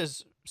sport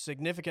is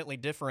significantly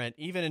different,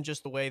 even in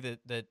just the way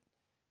that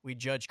we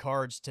judge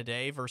cards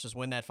today versus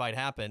when that fight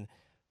happened.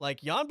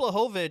 Like, Jan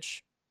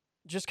Blachowicz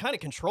just kind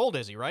of controlled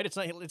Izzy, right?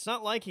 It's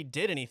not like he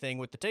did anything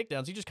with the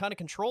takedowns. He just kind of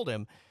controlled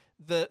him.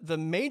 The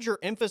major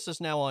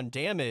emphasis now on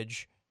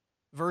damage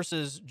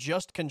versus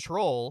just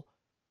control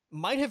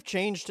might have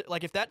changed.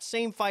 Like, if that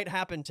same fight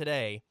happened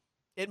today,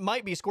 it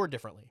might be scored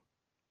differently.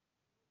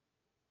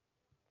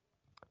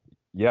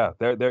 Yeah,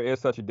 there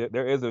is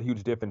there is a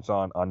huge difference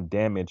on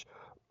damage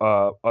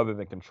other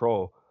than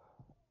control.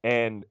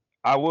 And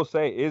I will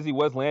say Izzy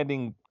was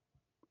landing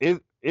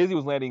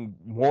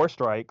more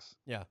strikes.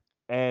 Yeah.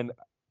 And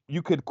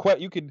you could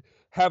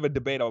have a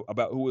debate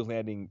about who was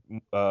landing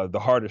the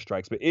harder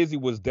strikes, but Izzy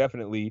was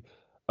definitely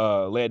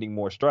landing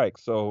more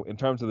strikes. So in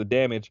terms of the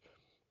damage,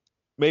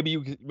 maybe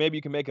you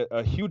can make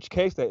a huge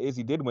case that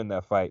Izzy did win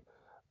that fight.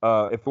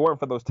 If it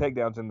weren't for those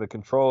takedowns and the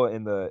control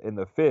in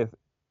the fifth,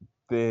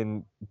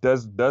 then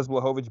does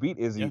Blachowicz beat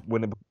Izzy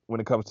when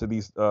it comes to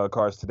these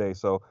cards today?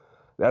 So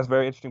that's a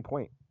very interesting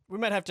point. We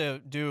might have to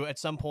do at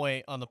some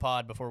point on the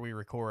pod before we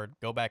record,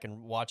 go back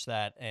and watch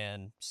that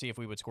and see if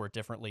we would score it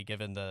differently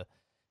given the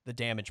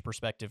damage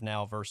perspective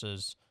now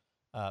versus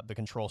the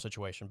control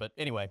situation. But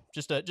anyway,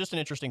 just an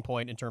interesting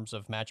point in terms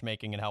of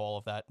matchmaking and how all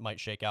of that might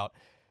shake out.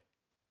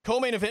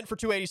 Co-main event for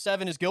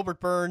 287 is Gilbert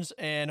Burns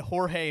and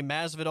Jorge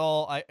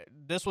Masvidal.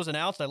 This was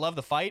announced. I love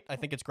the fight. I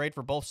think it's great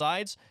for both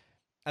sides.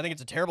 I think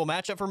it's a terrible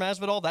matchup for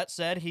Masvidal. That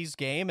said, he's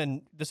game,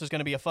 and this is going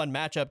to be a fun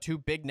matchup. Two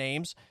big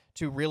names,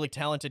 two really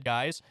talented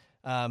guys.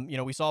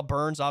 We saw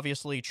Burns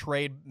obviously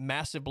trade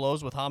massive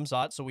blows with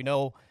Khamzat, so we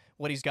know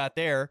what he's got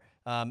there.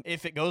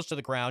 If it goes to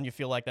the ground, you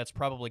feel like that's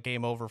probably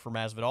game over for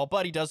Masvidal,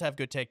 but he does have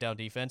good takedown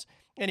defense.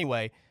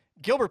 Anyway,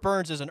 Gilbert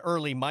Burns is an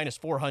early minus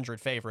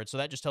 400 favorite, so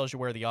that just tells you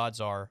where the odds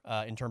are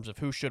in terms of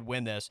who should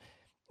win this.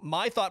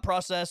 My thought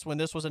process when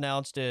this was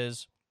announced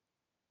is,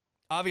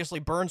 obviously,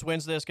 Burns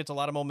wins this, gets a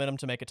lot of momentum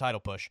to make a title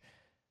push.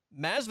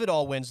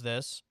 Masvidal wins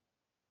this,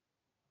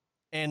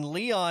 and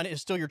Leon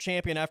is still your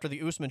champion after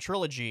the Usman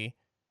trilogy.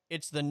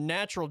 It's the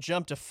natural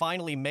jump to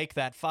finally make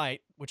that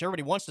fight, which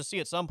everybody wants to see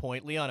at some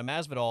point, Leon and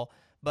Masvidal,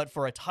 but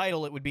for a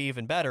title, it would be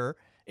even better.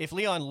 If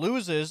Leon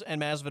loses and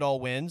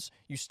Masvidal wins,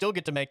 you still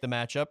get to make the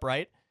matchup,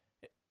 right?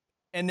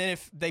 And then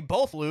if they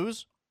both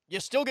lose, you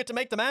still get to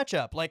make the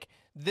matchup. Like,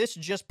 this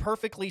just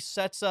perfectly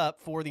sets up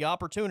for the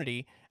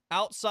opportunity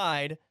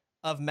outside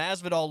of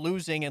Masvidal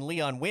losing and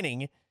Leon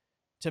winning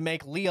to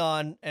make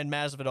Leon and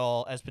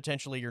Masvidal as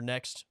potentially your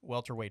next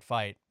welterweight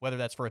fight, whether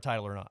that's for a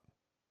title or not.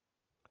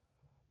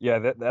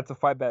 Yeah, that's a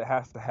fight that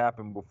has to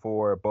happen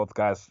before both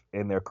guys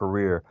in their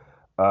career.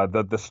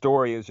 The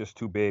story is just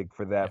too big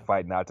for that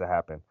fight not to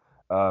happen.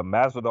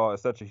 Masvidal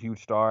is such a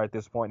huge star at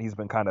this point. He's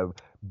been kind of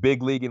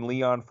big league in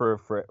Leon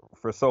for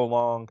so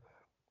long,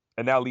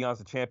 and now Leon's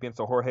the champion,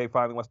 so Jorge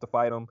finally wants to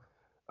fight him.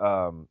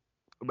 And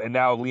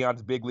now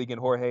Leon's big league in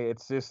Jorge.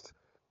 It's just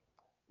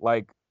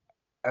like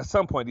at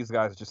some point these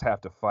guys just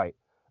have to fight.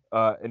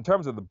 In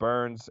terms of the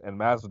Burns and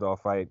Masvidal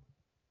fight,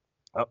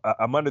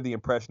 I'm under the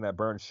impression that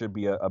Burns should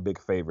be a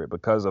big favorite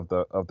because of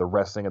the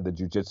wrestling and the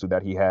jiu-jitsu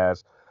that he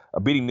has.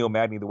 Beating Neil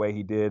Magny the way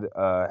he did,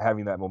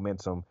 having that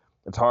momentum,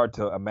 it's hard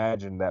to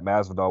imagine that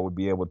Masvidal would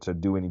be able to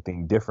do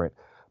anything different.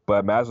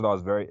 But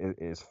Masvidal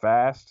is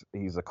fast.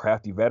 He's a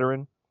crafty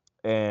veteran,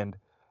 and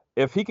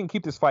if he can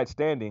keep this fight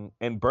standing,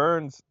 and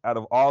Burns, out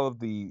of all of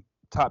the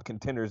top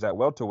contenders at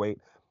welterweight,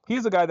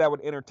 he's a guy that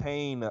would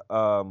entertain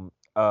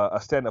a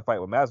stand-up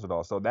fight with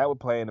Masvidal. So that would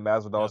play into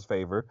Masvidal's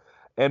favor.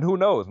 And who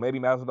knows? Maybe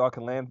Masvidal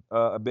can land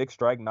a big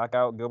strike, knock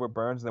out Gilbert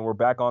Burns, and then we're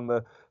back on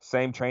the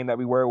same train that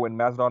we were when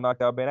Masvidal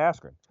knocked out Ben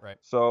Askren. Right.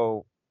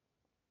 So,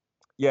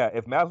 yeah,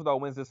 if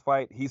Masvidal wins this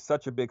fight, he's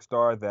such a big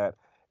star that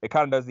it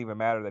kind of doesn't even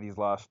matter that he's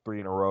lost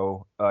 3 in a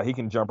row. He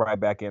can jump right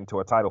back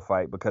into a title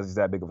fight because he's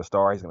that big of a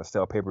star. He's going to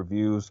sell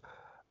pay-per-views.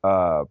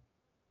 But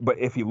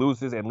if he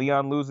loses and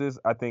Leon loses,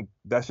 I think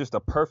that's just a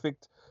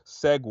perfect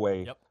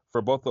segue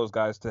for both those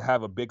guys to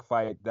have a big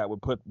fight that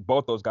would put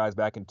both those guys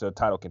back into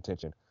title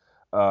contention.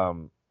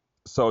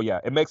 So yeah,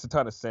 it makes a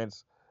ton of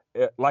sense.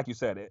 Like you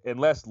said,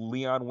 unless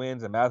Leon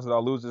wins and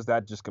Masvidal loses,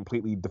 that just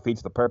completely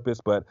defeats the purpose.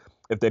 But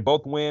if they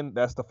both win,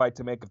 that's the fight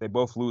to make. If they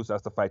both lose,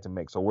 that's the fight to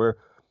make. So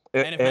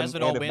if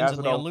Masvidal wins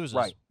and Leon loses,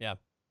 right? Yeah,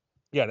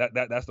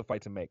 that's the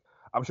fight to make.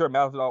 I'm sure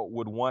Masvidal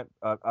would want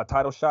a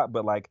title shot,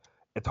 but like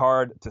it's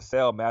hard to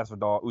sell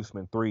Masvidal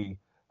Usman 3.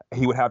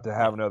 He would have to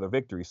have another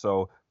victory.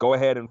 So go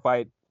ahead and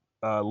fight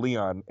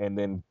Leon, and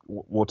then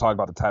we'll talk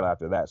about the title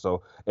after that.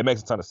 So it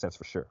makes a ton of sense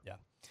for sure. Yeah.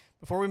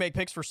 Before we make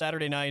picks for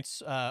Saturday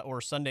nights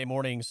or Sunday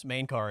morning's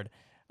main card,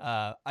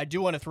 I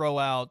do want to throw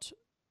out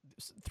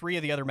 3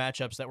 of the other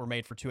matchups that were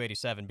made for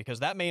 287 because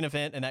that main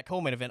event and that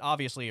co-main event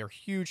obviously are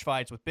huge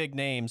fights with big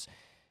names.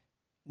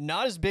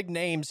 Not as big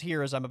names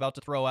here as I'm about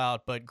to throw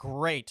out, but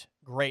great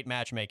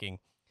matchmaking.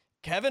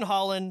 Kevin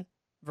Holland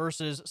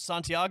versus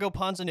Santiago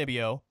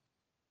Ponzinibbio,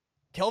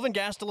 Kelvin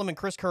Gastelum and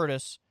Chris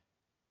Curtis,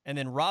 and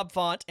then Rob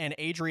Font and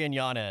Adrian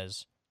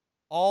Yanez.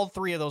 All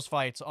 3 of those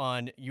fights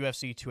on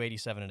UFC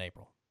 287 in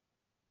April.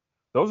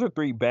 Those are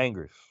 3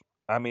 bangers.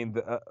 I mean,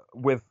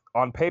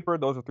 on paper,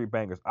 those are 3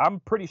 bangers. I'm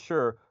pretty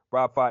sure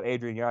Rob Font,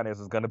 Adrian Yanez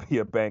is going to be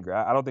a banger.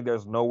 I don't think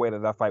there's no way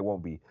that fight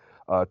won't be.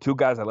 2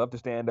 guys that love to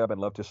stand up and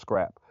love to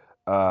scrap.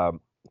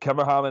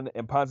 Kevin Holland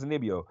and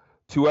Ponzinibbio,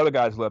 2 other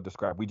guys love to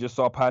scrap. We just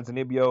saw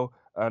Ponzinibbio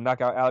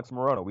knock out Alex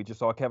Morono. We just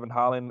saw Kevin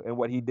Holland and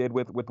what he did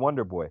with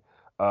Wonder Boy.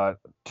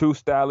 2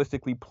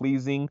 stylistically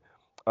pleasing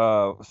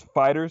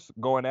fighters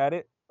going at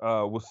it.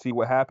 We'll see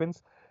what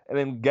happens. And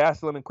then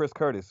Gastelum and Chris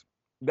Curtis.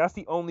 That's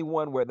the only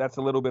one where that's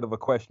a little bit of a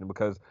question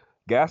because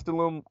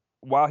Gastelum,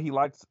 while he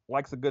likes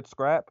a good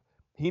scrap,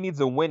 he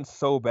needs a win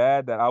so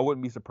bad that I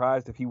wouldn't be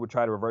surprised if he would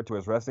try to revert to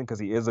his wrestling because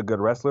he is a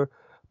good wrestler.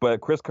 But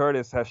Chris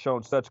Curtis has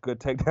shown such good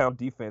takedown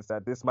defense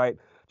that this might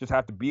just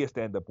have to be a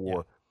stand-up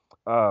war.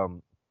 Yeah.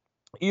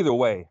 Either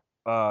way,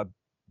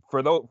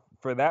 for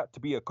that to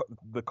be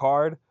the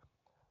card,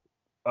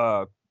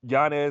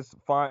 Yanez,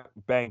 Font,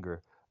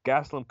 banger.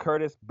 Gastelum,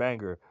 Curtis,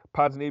 banger.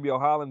 Ponzinibbio,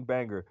 Holland,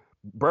 banger.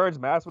 Burns,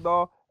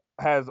 Masvidal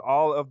has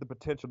all of the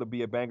potential to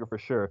be a banger for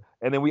sure.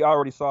 And then we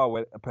already saw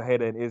what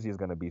Pereira and Izzy is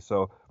going to be.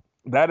 So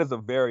that is a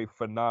very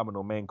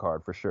phenomenal main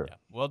card for sure. Yeah.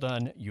 Well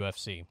done,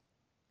 UFC.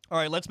 All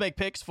right, let's make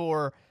picks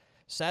for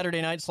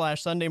Saturday night /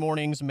 Sunday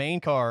morning's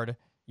main card,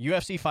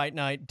 UFC Fight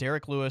Night,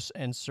 Derrick Lewis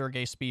and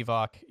Sergey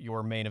Spivak,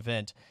 your main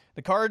event.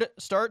 The card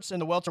starts in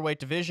the welterweight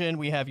division.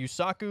 We have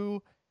Yusaku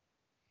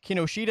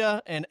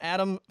Kinoshita and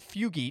Adam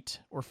Fugit,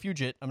 or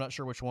Fugit. I'm not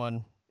sure which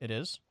one it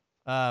is.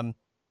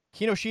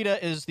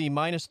 Kinoshita is the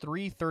minus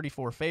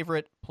 334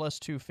 favorite, plus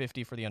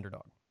 250 for the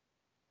underdog.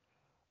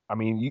 I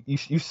mean,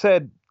 you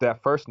said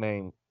that first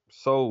name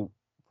so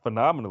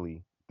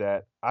phenomenally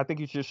that I think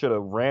you just should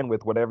have ran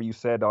with whatever you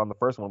said on the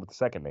first one with the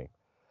second name.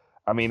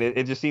 I mean,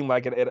 it just seemed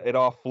like it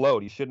all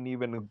flowed. You shouldn't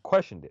even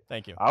questioned it.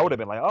 Thank you. I would have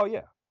been like, oh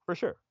yeah, for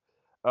sure.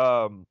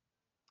 But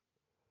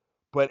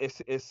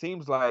it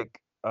seems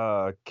like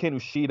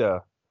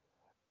Kinoshita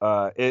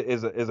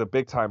is a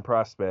big time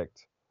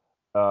prospect.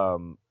 My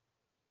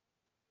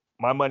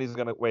money's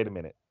gonna wait a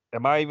minute.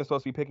 Am I even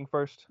supposed to be picking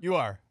first? You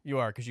are,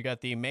 because you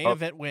got the main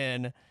event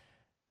win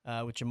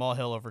with Jamal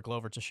Hill over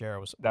Glover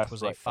Teixeira, which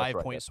was a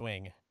 5-point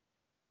swing.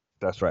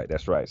 That's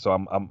right. So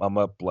I'm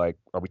up, like,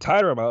 are we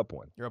tied or am I up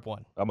one? You're up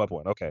one. I'm up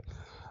one. Okay.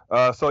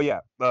 So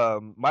yeah,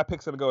 my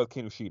pick's gonna go with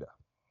Kinoshita.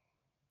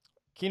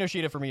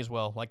 Kinoshita for me as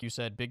well. Like you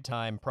said, big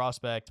time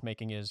prospect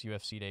making his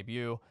UFC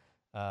debut.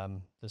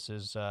 This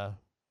is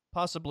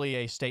possibly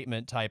a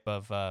statement type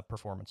of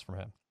performance from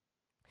him.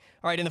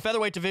 All right, in the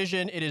featherweight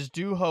division, it is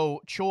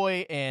Doo-Ho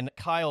Choi and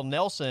Kyle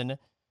Nelson.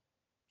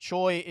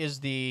 Choi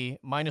is the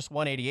minus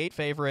 188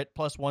 favorite,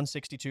 plus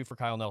 162 for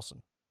Kyle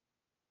Nelson.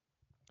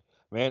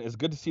 Man, it's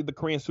good to see the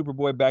Korean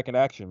Superboy back in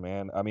action,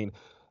 man. I mean,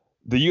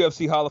 the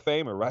UFC Hall of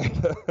Famer, right?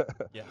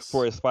 Yes.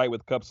 For his fight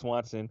with Cub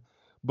Swanson.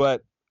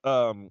 But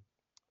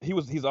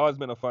he's always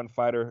been a fun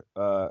fighter,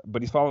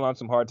 but he's fallen on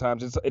some hard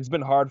times. It's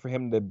been hard for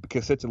him to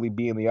consistently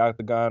be in the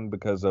octagon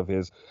because of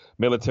his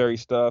military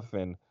stuff,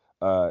 and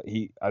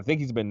I think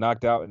he's been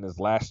knocked out in his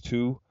last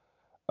two.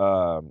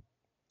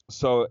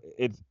 So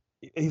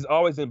he's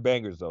always in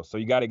bangers though, so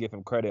you got to give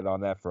him credit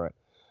on that front.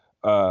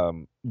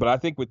 But I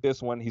think with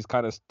this one, he's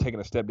kind of taking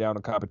a step down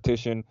in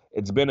competition.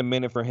 It's been a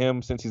minute for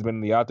him since he's been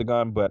in the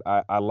octagon, but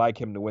I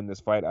like him to win this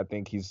fight. I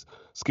think he's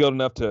skilled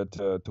enough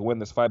to win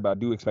this fight, but I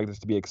do expect this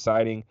to be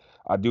exciting.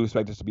 I do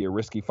expect this to be a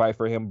risky fight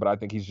for him, but I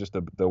think he's just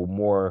the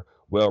more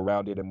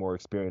well-rounded and more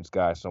experienced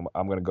guy. So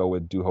I'm going to go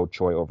with Doo-Ho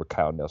Choi over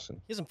Kyle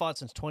Nelson. He hasn't fought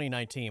since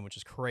 2019, which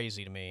is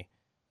crazy to me.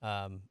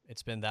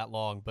 It's been that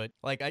long, but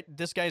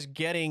this guy's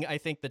getting, I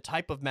think, the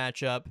type of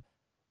matchup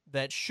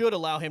that should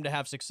allow him to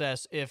have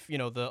success if,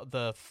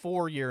 the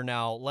 4-year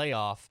now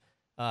layoff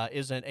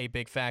isn't a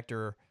big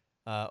factor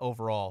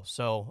overall.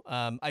 So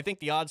I think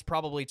the odds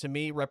probably, to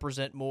me,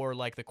 represent more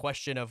like the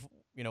question of,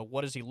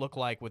 what does he look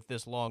like with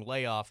this long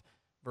layoff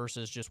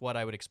versus just what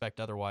I would expect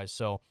otherwise.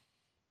 So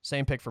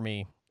same pick for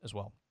me as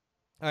well.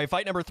 All right,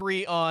 fight number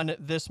 3 on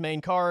this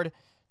main card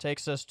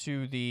takes us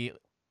to the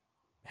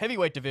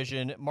heavyweight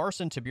division,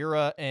 Marcin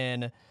Tybura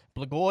and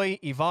Blagoy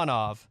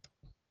Ivanov.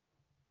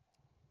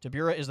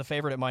 Tybura is the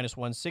favorite at minus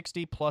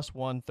 160, plus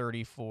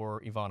 130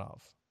 for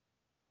Ivanov.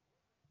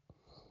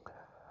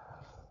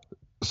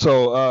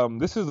 So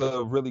this is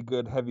a really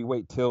good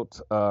heavyweight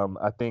tilt.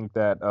 I think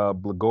that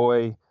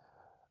Blagoy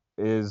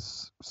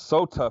is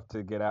so tough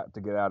to get out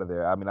of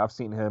there. I mean, I've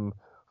seen him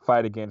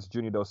fight against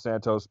Junior Dos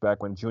Santos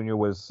back when Junior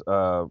was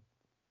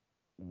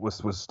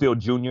still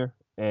Junior,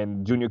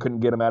 and Junior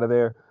couldn't get him out of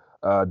there.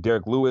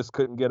 Derrick Lewis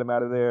couldn't get him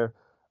out of there.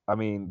 I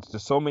mean,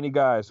 there's so many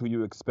guys who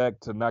you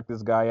expect to knock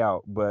this guy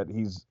out, but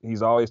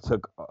he's always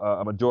took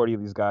a majority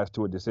of these guys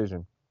to a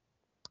decision.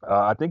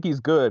 I think he's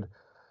good,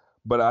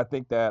 but I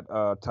think that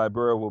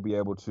Tybura will be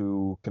able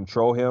to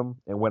control him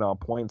and win on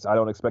points. I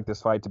don't expect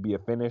this fight to be a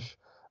finish.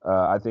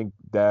 I think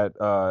that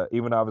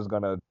Ivanov is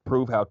going to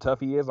prove how tough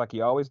he is, like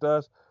he always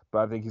does, but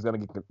I think he's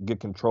going to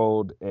get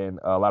controlled in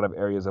a lot of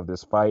areas of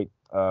this fight.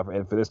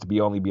 And for this to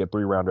only be a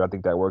 3-rounder, I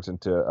think that works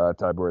into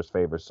Tybura's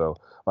favor. So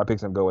my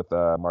pick's going to go with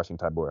Marcin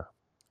Tybura.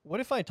 What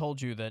if I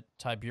told you that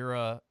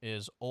Tybura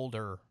is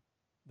older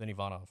than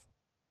Ivanov?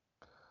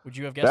 Would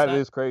you have guessed that? That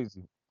is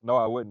crazy. No,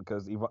 I wouldn't,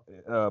 because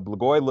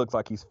Blagoy looks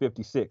like he's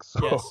 56.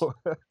 So.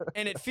 Yes.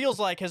 And it feels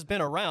like has been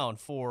around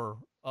for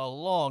a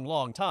long,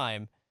 long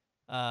time.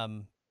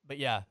 But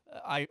yeah,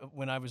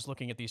 when I was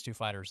looking at these two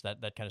fighters, that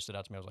kind of stood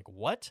out to me. I was like,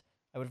 what?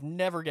 I would have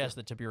never guessed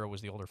that Tybura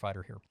was the older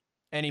fighter here.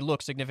 And he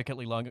looks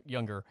significantly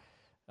younger,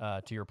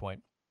 to your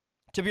point.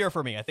 Tybura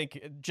for me, I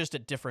think just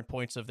at different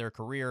points of their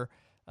career,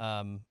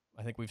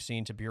 I think we've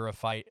seen Tybura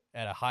fight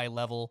at a high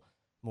level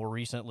more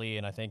recently,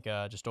 and I think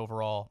just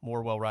overall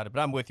more well-rounded.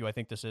 But I'm with you. I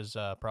think this is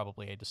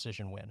probably a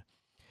decision win.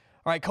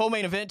 All right,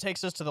 co-main event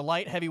takes us to the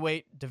light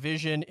heavyweight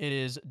division. It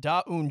is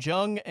Da Un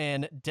Jung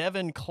and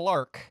Devin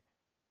Clark.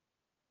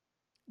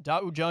 Da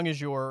Un Jung is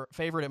your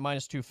favorite at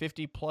minus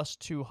 250, plus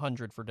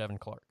 200 for Devin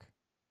Clark.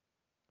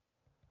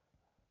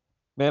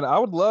 Man, I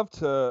would love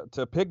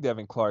to pick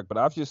Devin Clark, but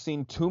I've just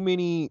seen too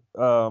many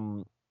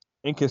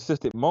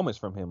inconsistent moments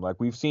from him. Like,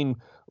 we've seen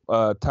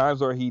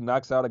times where he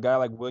knocks out a guy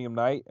like William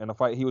Knight in a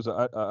fight he was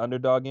an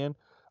underdog in.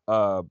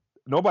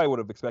 Nobody would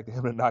have expected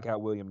him to knock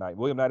out William Knight.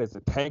 William Knight is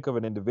a tank of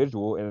an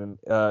individual, and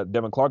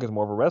Devin Clark is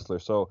more of a wrestler.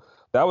 So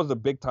that was a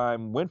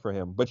big-time win for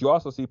him. But you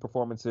also see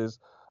performances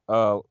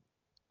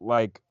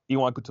like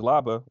Iwan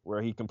Kutalaba,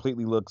 where he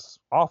completely looks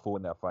awful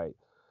in that fight.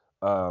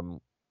 Um,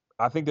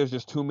 I think there's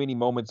just too many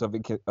moments of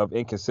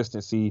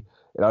inconsistency,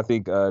 and I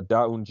think Da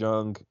Un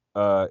Jung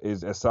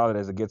is as solid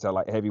as it gets at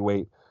light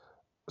heavyweight.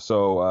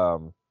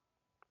 So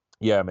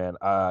yeah, man,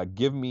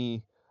 give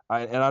me.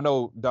 And I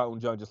know Da Un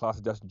Jung just lost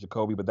to Dustin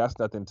Jacoby, but that's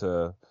nothing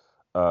to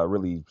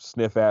really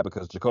sniff at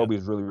because Yep. Jacoby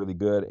is really really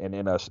good, and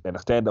in a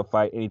stand up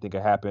fight, anything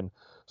can happen.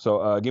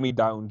 So give me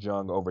Da Un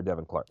Jung over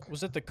Devin Clark.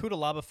 Was it the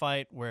Kutalaba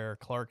fight where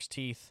Clark's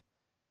teeth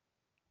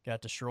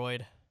got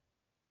destroyed?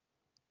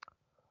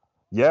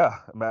 Yeah,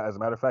 as a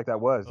matter of fact, that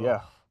was Oh,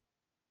 yeah.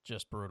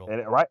 just brutal.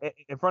 And right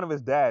in front of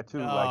his dad too.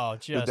 Like Oh,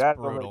 his just dad's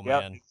over brutal,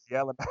 there man.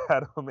 yelling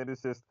at him, and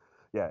it's just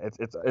yeah,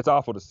 it's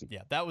awful to see.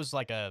 Yeah, that was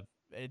like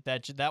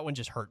that one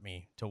just hurt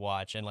me to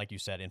watch. And like you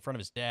said, in front of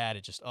his dad,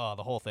 it just the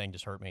whole thing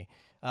just hurt me.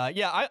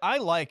 Yeah, I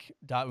like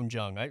Da Un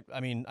Jung. I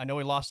mean, I know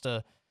he lost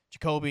to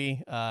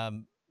Jacoby.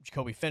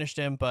 Jacoby finished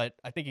him, but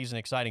I think he's an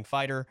exciting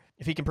fighter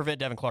if he can prevent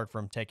Devin Clark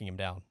from taking him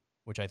down,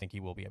 which I think he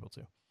will be able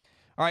to.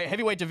 All right,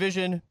 heavyweight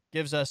division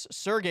gives us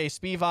Sergey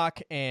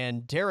Spivak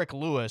and Derrick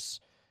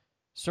Lewis.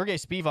 Sergey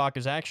Spivak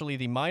is actually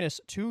the minus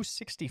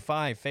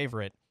 265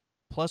 favorite,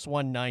 plus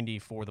 190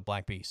 for the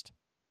Black Beast.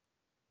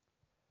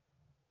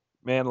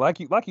 Man, like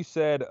you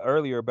said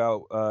earlier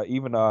about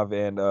Ivanov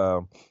and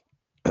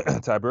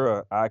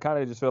Tybura, I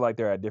kind of just feel like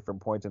they're at different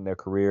points in their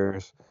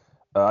careers.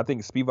 I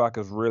think Spivak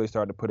is really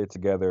starting to put it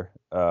together.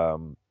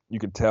 You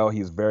can tell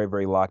he's very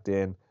very locked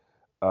in.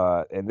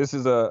 And this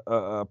is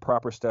a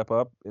proper step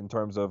up in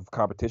terms of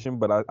competition,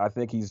 but I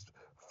think he's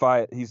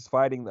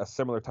fighting a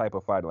similar type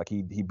of fighter. Like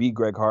he beat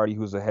Greg Hardy,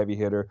 who's a heavy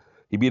hitter.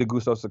 He beat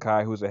Augusto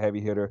Sakai, who's a heavy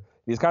hitter.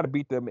 He's kind of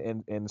beat them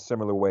in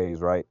similar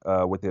ways, right?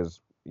 With his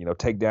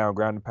takedown,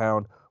 ground and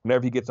pound.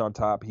 Whenever he gets on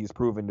top, he's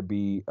proven to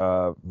be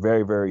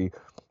very very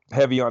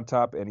heavy on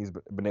top, and he's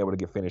been able to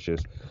get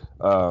finishes.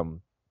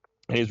 And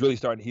he's really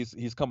starting.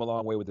 He's come a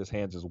long way with his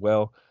hands as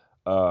well.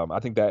 I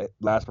think that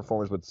last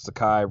performance with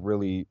Sakai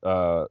really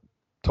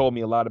told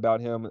me a lot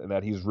about him, and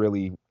that he's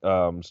really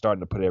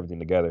starting to put everything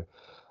together.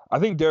 I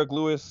think Derrick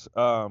Lewis,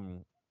 of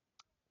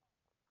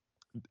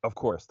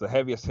course, the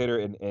heaviest hitter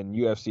in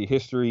UFC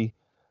history,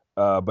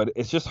 but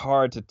it's just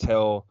hard to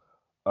tell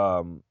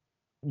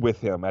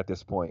with him at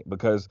this point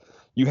because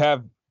you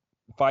have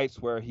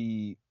fights where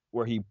he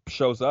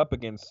shows up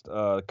against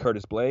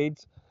Curtis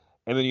Blades,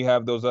 and then you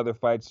have those other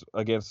fights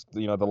against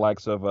the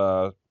likes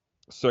of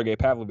Sergey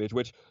Pavlovich,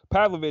 which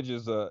Pavlovich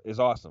is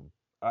awesome.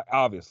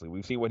 Obviously,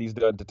 we've seen what he's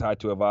done to Tai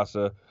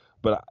Tuivasa,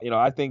 but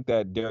I think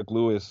that Derrick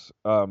Lewis,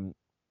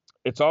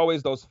 it's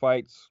always those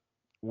fights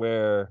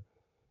where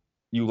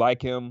you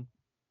like him.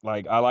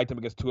 Like I liked him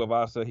against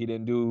Tuivasa, he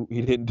didn't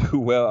do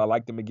well. I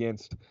liked him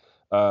against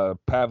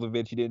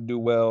Pavlovich, he didn't do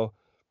well.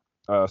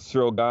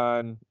 Cyril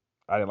Gane,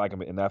 I didn't like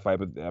him in that fight,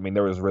 but I mean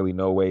there was really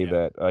no way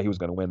Yeah. that he was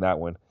going to win that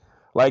one.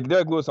 Like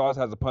Derrick Lewis always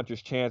has a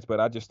puncher's chance,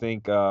 but I just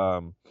think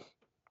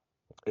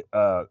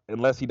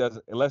unless he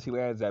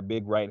lands that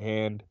big right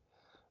hand,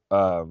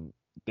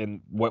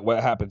 then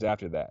what happens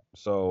after that?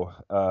 So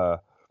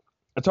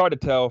it's hard to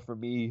tell for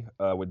me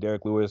with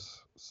Derrick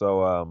Lewis.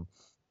 So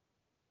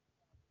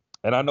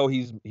and I know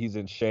he's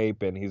in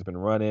shape and he's been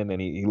running and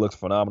he looks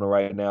phenomenal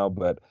right now,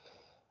 but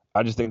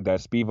I just think that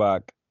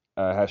Spivak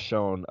has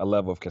shown a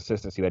level of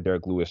consistency that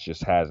Derrick Lewis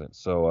just hasn't.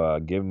 So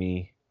give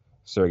me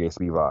Sergey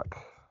Spivak,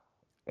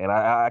 and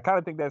I kind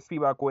of think that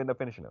Spivak will end up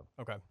finishing him.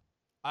 Okay.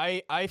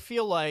 I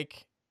feel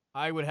like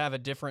I would have a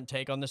different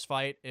take on this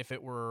fight if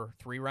it were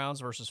 3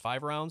 rounds versus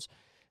 5 rounds.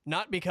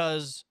 Not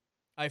because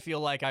I feel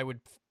like I would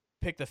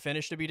pick the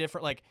finish to be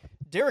different. Like,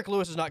 Derrick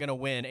Lewis is not going to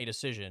win a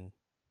decision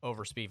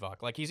over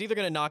Spivak. Like, he's either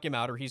going to knock him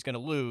out or he's going to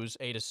lose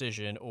a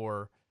decision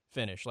or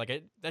finish.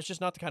 Like, that's just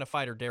not the kind of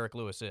fighter Derrick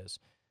Lewis is.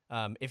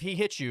 If he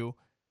hits you,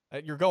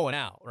 you're going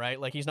out, right?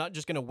 Like, he's not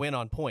just going to win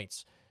on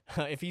points.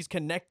 If he's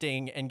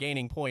connecting and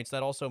gaining points,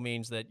 that also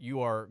means that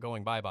you are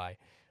going bye-bye.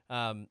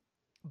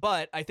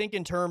 But I think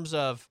in terms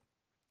of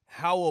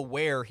how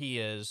aware he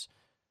is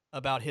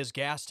about his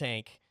gas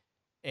tank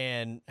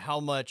and how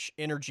much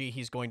energy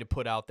he's going to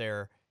put out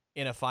there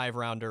in a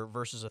 5-rounder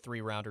versus a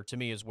 3-rounder, to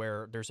me is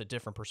where there's a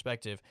different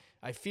perspective.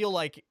 I feel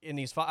like in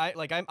these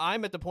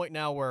I'm at the point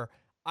now where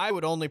I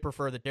would only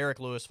prefer the Derrick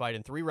Lewis fight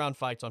in 3-round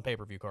fights on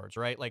pay-per-view cards,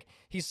 right? Like,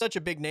 he's such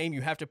a big name,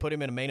 you have to put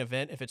him in a main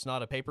event if it's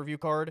not a pay-per-view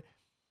card.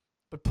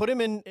 But put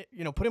him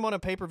on a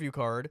pay-per-view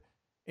card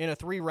in a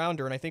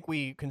 3-rounder, and I think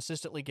we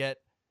consistently get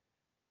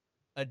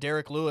a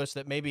Derrick Lewis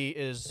that maybe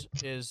is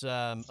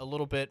a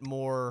little bit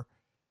more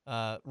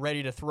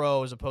ready to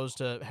throw as opposed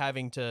to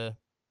having to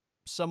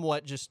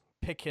somewhat just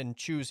pick and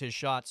choose his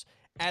shots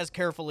as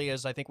carefully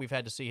as I think we've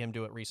had to see him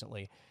do it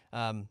recently.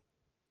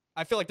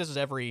 I feel like this is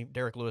every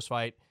Derrick Lewis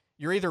fight.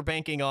 You're either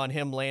banking on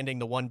him landing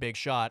the one big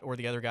shot or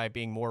the other guy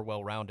being more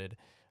well-rounded.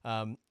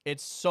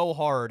 It's so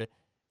hard.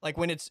 Like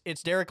when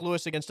it's Derrick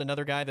Lewis against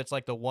another guy that's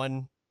like the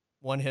one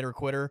hitter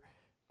quitter,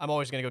 I'm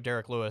always going to go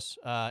Derrick Lewis.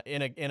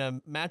 In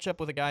a matchup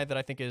with a guy that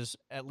I think is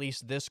at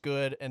least this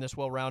good and this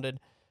well-rounded,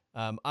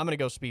 I'm going to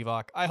go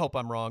Spivak. I hope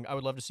I'm wrong. I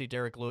would love to see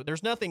Derrick Lewis.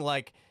 There's nothing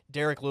like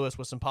Derrick Lewis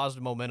with some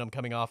positive momentum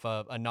coming off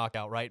a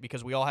knockout, right?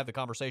 Because we all have the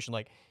conversation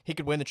like he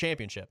could win the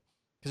championship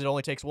because it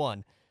only takes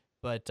one.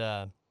 But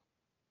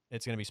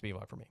it's going to be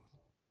Spivak for me.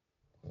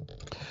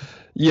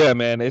 Yeah,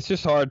 man, it's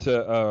just hard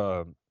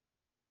to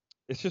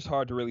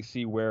really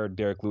see where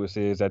Derrick Lewis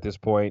is at this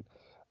point.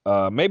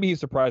 Maybe he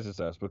surprises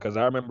us because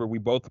I remember we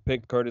both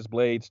picked Curtis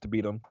Blades to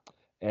beat him,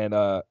 and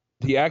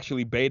he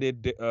actually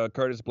baited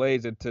Curtis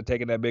Blades into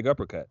taking that big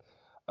uppercut.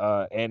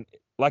 And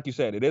like you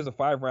said, it is a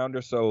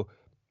 5-rounder, so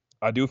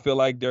I do feel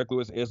like Derrick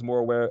Lewis is more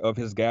aware of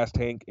his gas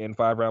tank in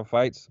 5-round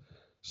fights.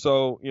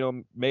 So,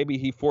 maybe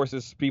he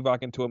forces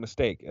Spivak into a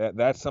mistake.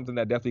 That's something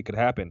that definitely could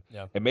happen.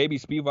 Yeah. And maybe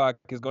Spivak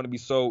is going to be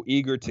so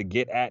eager to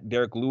get at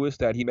Derrick Lewis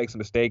that he makes a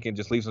mistake and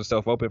just leaves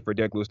himself open for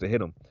Derrick Lewis to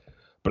hit him.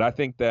 But I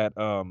think that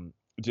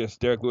just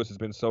Derrick Lewis has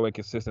been so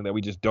inconsistent that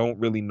we just don't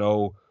really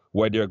know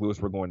what Derrick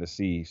Lewis we're going to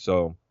see.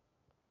 So,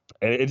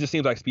 and it just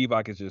seems like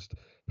Spivak is just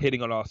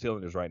hitting on all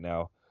cylinders right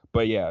now.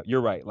 But yeah,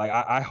 you're right. Like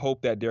I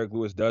hope that Derrick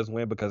Lewis does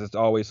win because it's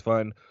always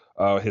fun.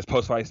 His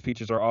post-fight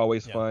speeches are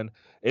always fun.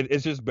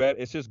 It's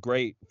just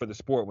great for the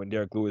sport when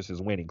Derrick Lewis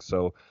is winning.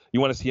 So you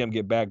want to see him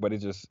get back, but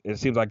it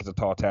seems like it's a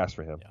tall task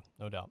for him. Yeah,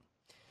 no doubt.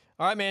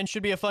 All right, man.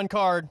 Should be a fun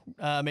card.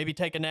 Maybe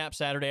take a nap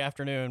Saturday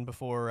afternoon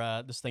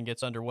before this thing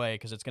gets underway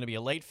because it's going to be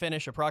a late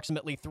finish,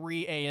 approximately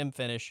 3 a.m.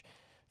 finish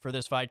for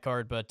this fight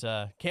card. But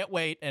can't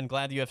wait and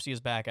glad the UFC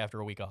is back after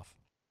a week off.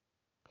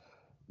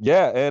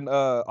 Yeah, and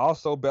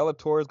also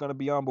Bellator is going to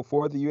be on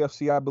before the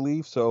UFC, I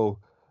believe. So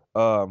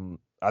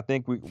I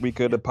think we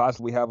could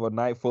possibly have a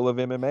night full of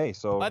MMA.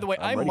 So by the way,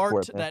 I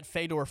marked that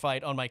Fedor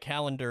fight on my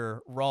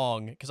calendar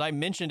wrong because I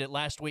mentioned it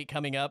last week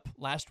coming up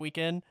last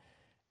weekend,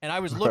 and I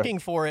was looking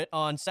for it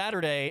on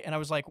Saturday, and I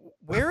was like,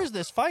 "Where is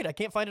this fight? I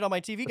can't find it on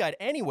my TV guide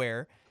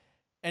anywhere."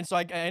 And so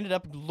I ended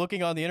up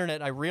looking on the internet,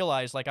 and I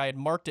realized like I had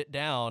marked it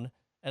down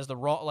as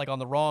on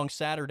the wrong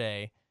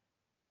Saturday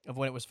of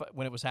when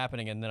it was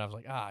happening, and then I was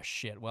like,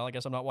 shit. Well, I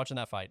guess I'm not watching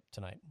that fight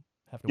tonight.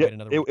 Have to wait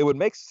another week. It would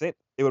make sense.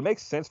 It would make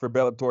sense for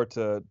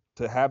Bellator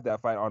to have that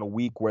fight on a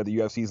week where the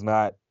UFC's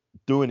not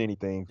doing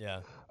anything. Yeah.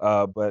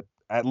 But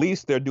at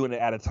least they're doing it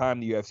at a time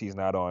the UFC's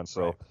not on.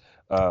 So,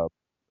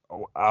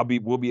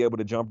 we'll be able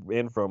to jump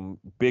in from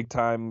big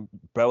time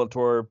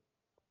Bellator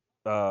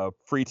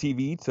free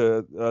TV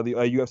to the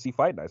UFC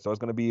Fight Night. So it's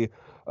going to be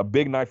a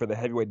big night for the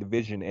heavyweight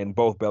division in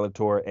both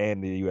Bellator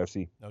and the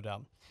UFC. No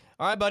doubt.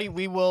 All right, buddy.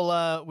 We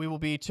will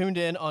be tuned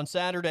in on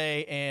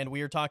Saturday, and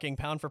we are talking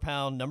pound for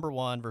pound number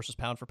 1 versus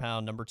pound for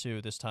pound number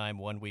 2 this time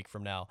 1 week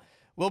from now.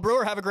 Will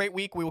Brewer, have a great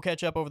week. We will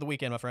catch up over the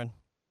weekend, my friend.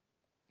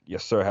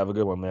 Yes, sir. Have a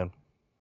good one, man.